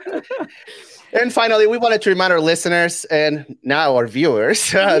 And finally, we wanted to remind our listeners and now our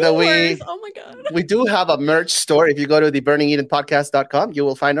viewers that oh my God. We do have a merch store. If you go to the burningedenpodcast.com, you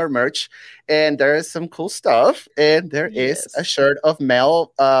will find our merch. And there is some cool stuff. And there is a shirt of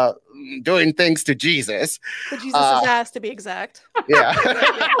Mel doing things to Jesus. To Jesus' ass, to be exact. Yeah.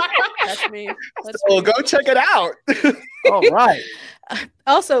 That's me. Go check it out. All right.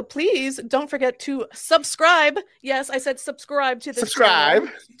 Also, please don't forget to subscribe. Yes, I said subscribe to the channel,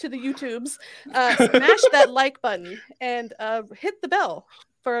 to the YouTubes. Smash that like button and hit the bell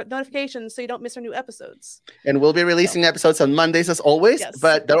for notifications so you don't miss our new episodes. And we'll be releasing episodes on Mondays as always,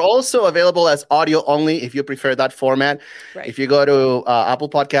 but they're also available as audio only if you prefer that format. Right. If you go to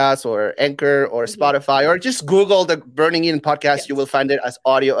Apple Podcasts or Anchor or Spotify or just Google the Burning Eden Podcast, you will find it as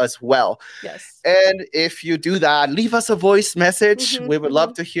audio as well. Yes. And if you do that, leave us a voice message. We would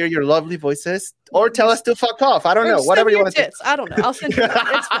love to hear your lovely voices, or tell us to fuck off. I don't know. Whatever you want to do. I don't know. I'll send you one.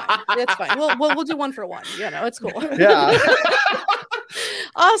 It's fine. It's fine. We'll do one for one. You know, it's cool. Yeah.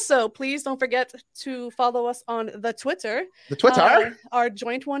 Also, please don't forget to follow us on the Twitter. The Twitter? Our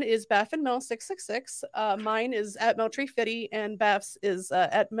joint one is Baff and Mel 666. Mine is at Meltree50, and Baff's is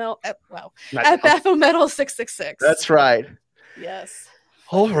at Baphometal 666. That's right. Yes.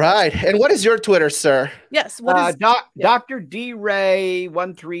 All right. And what is your Twitter, sir? Yes. What is Dr. D Ray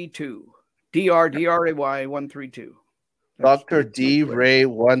 132. DRDRAY 132. Dr. D Ray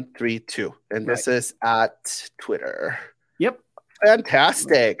 132. And this is at Twitter. Yep.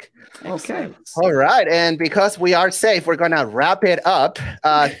 Fantastic. Okay. All right. And because we are safe, we're going to wrap it up.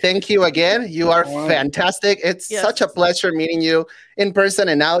 Thank you again. You are fantastic. It's such a pleasure meeting you in person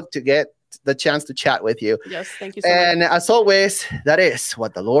and now to get the chance to chat with you. Yes. Thank you so much. And as always, that is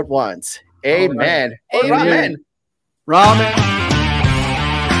what the Lord wants. Amen. Right. Amen. Ramen.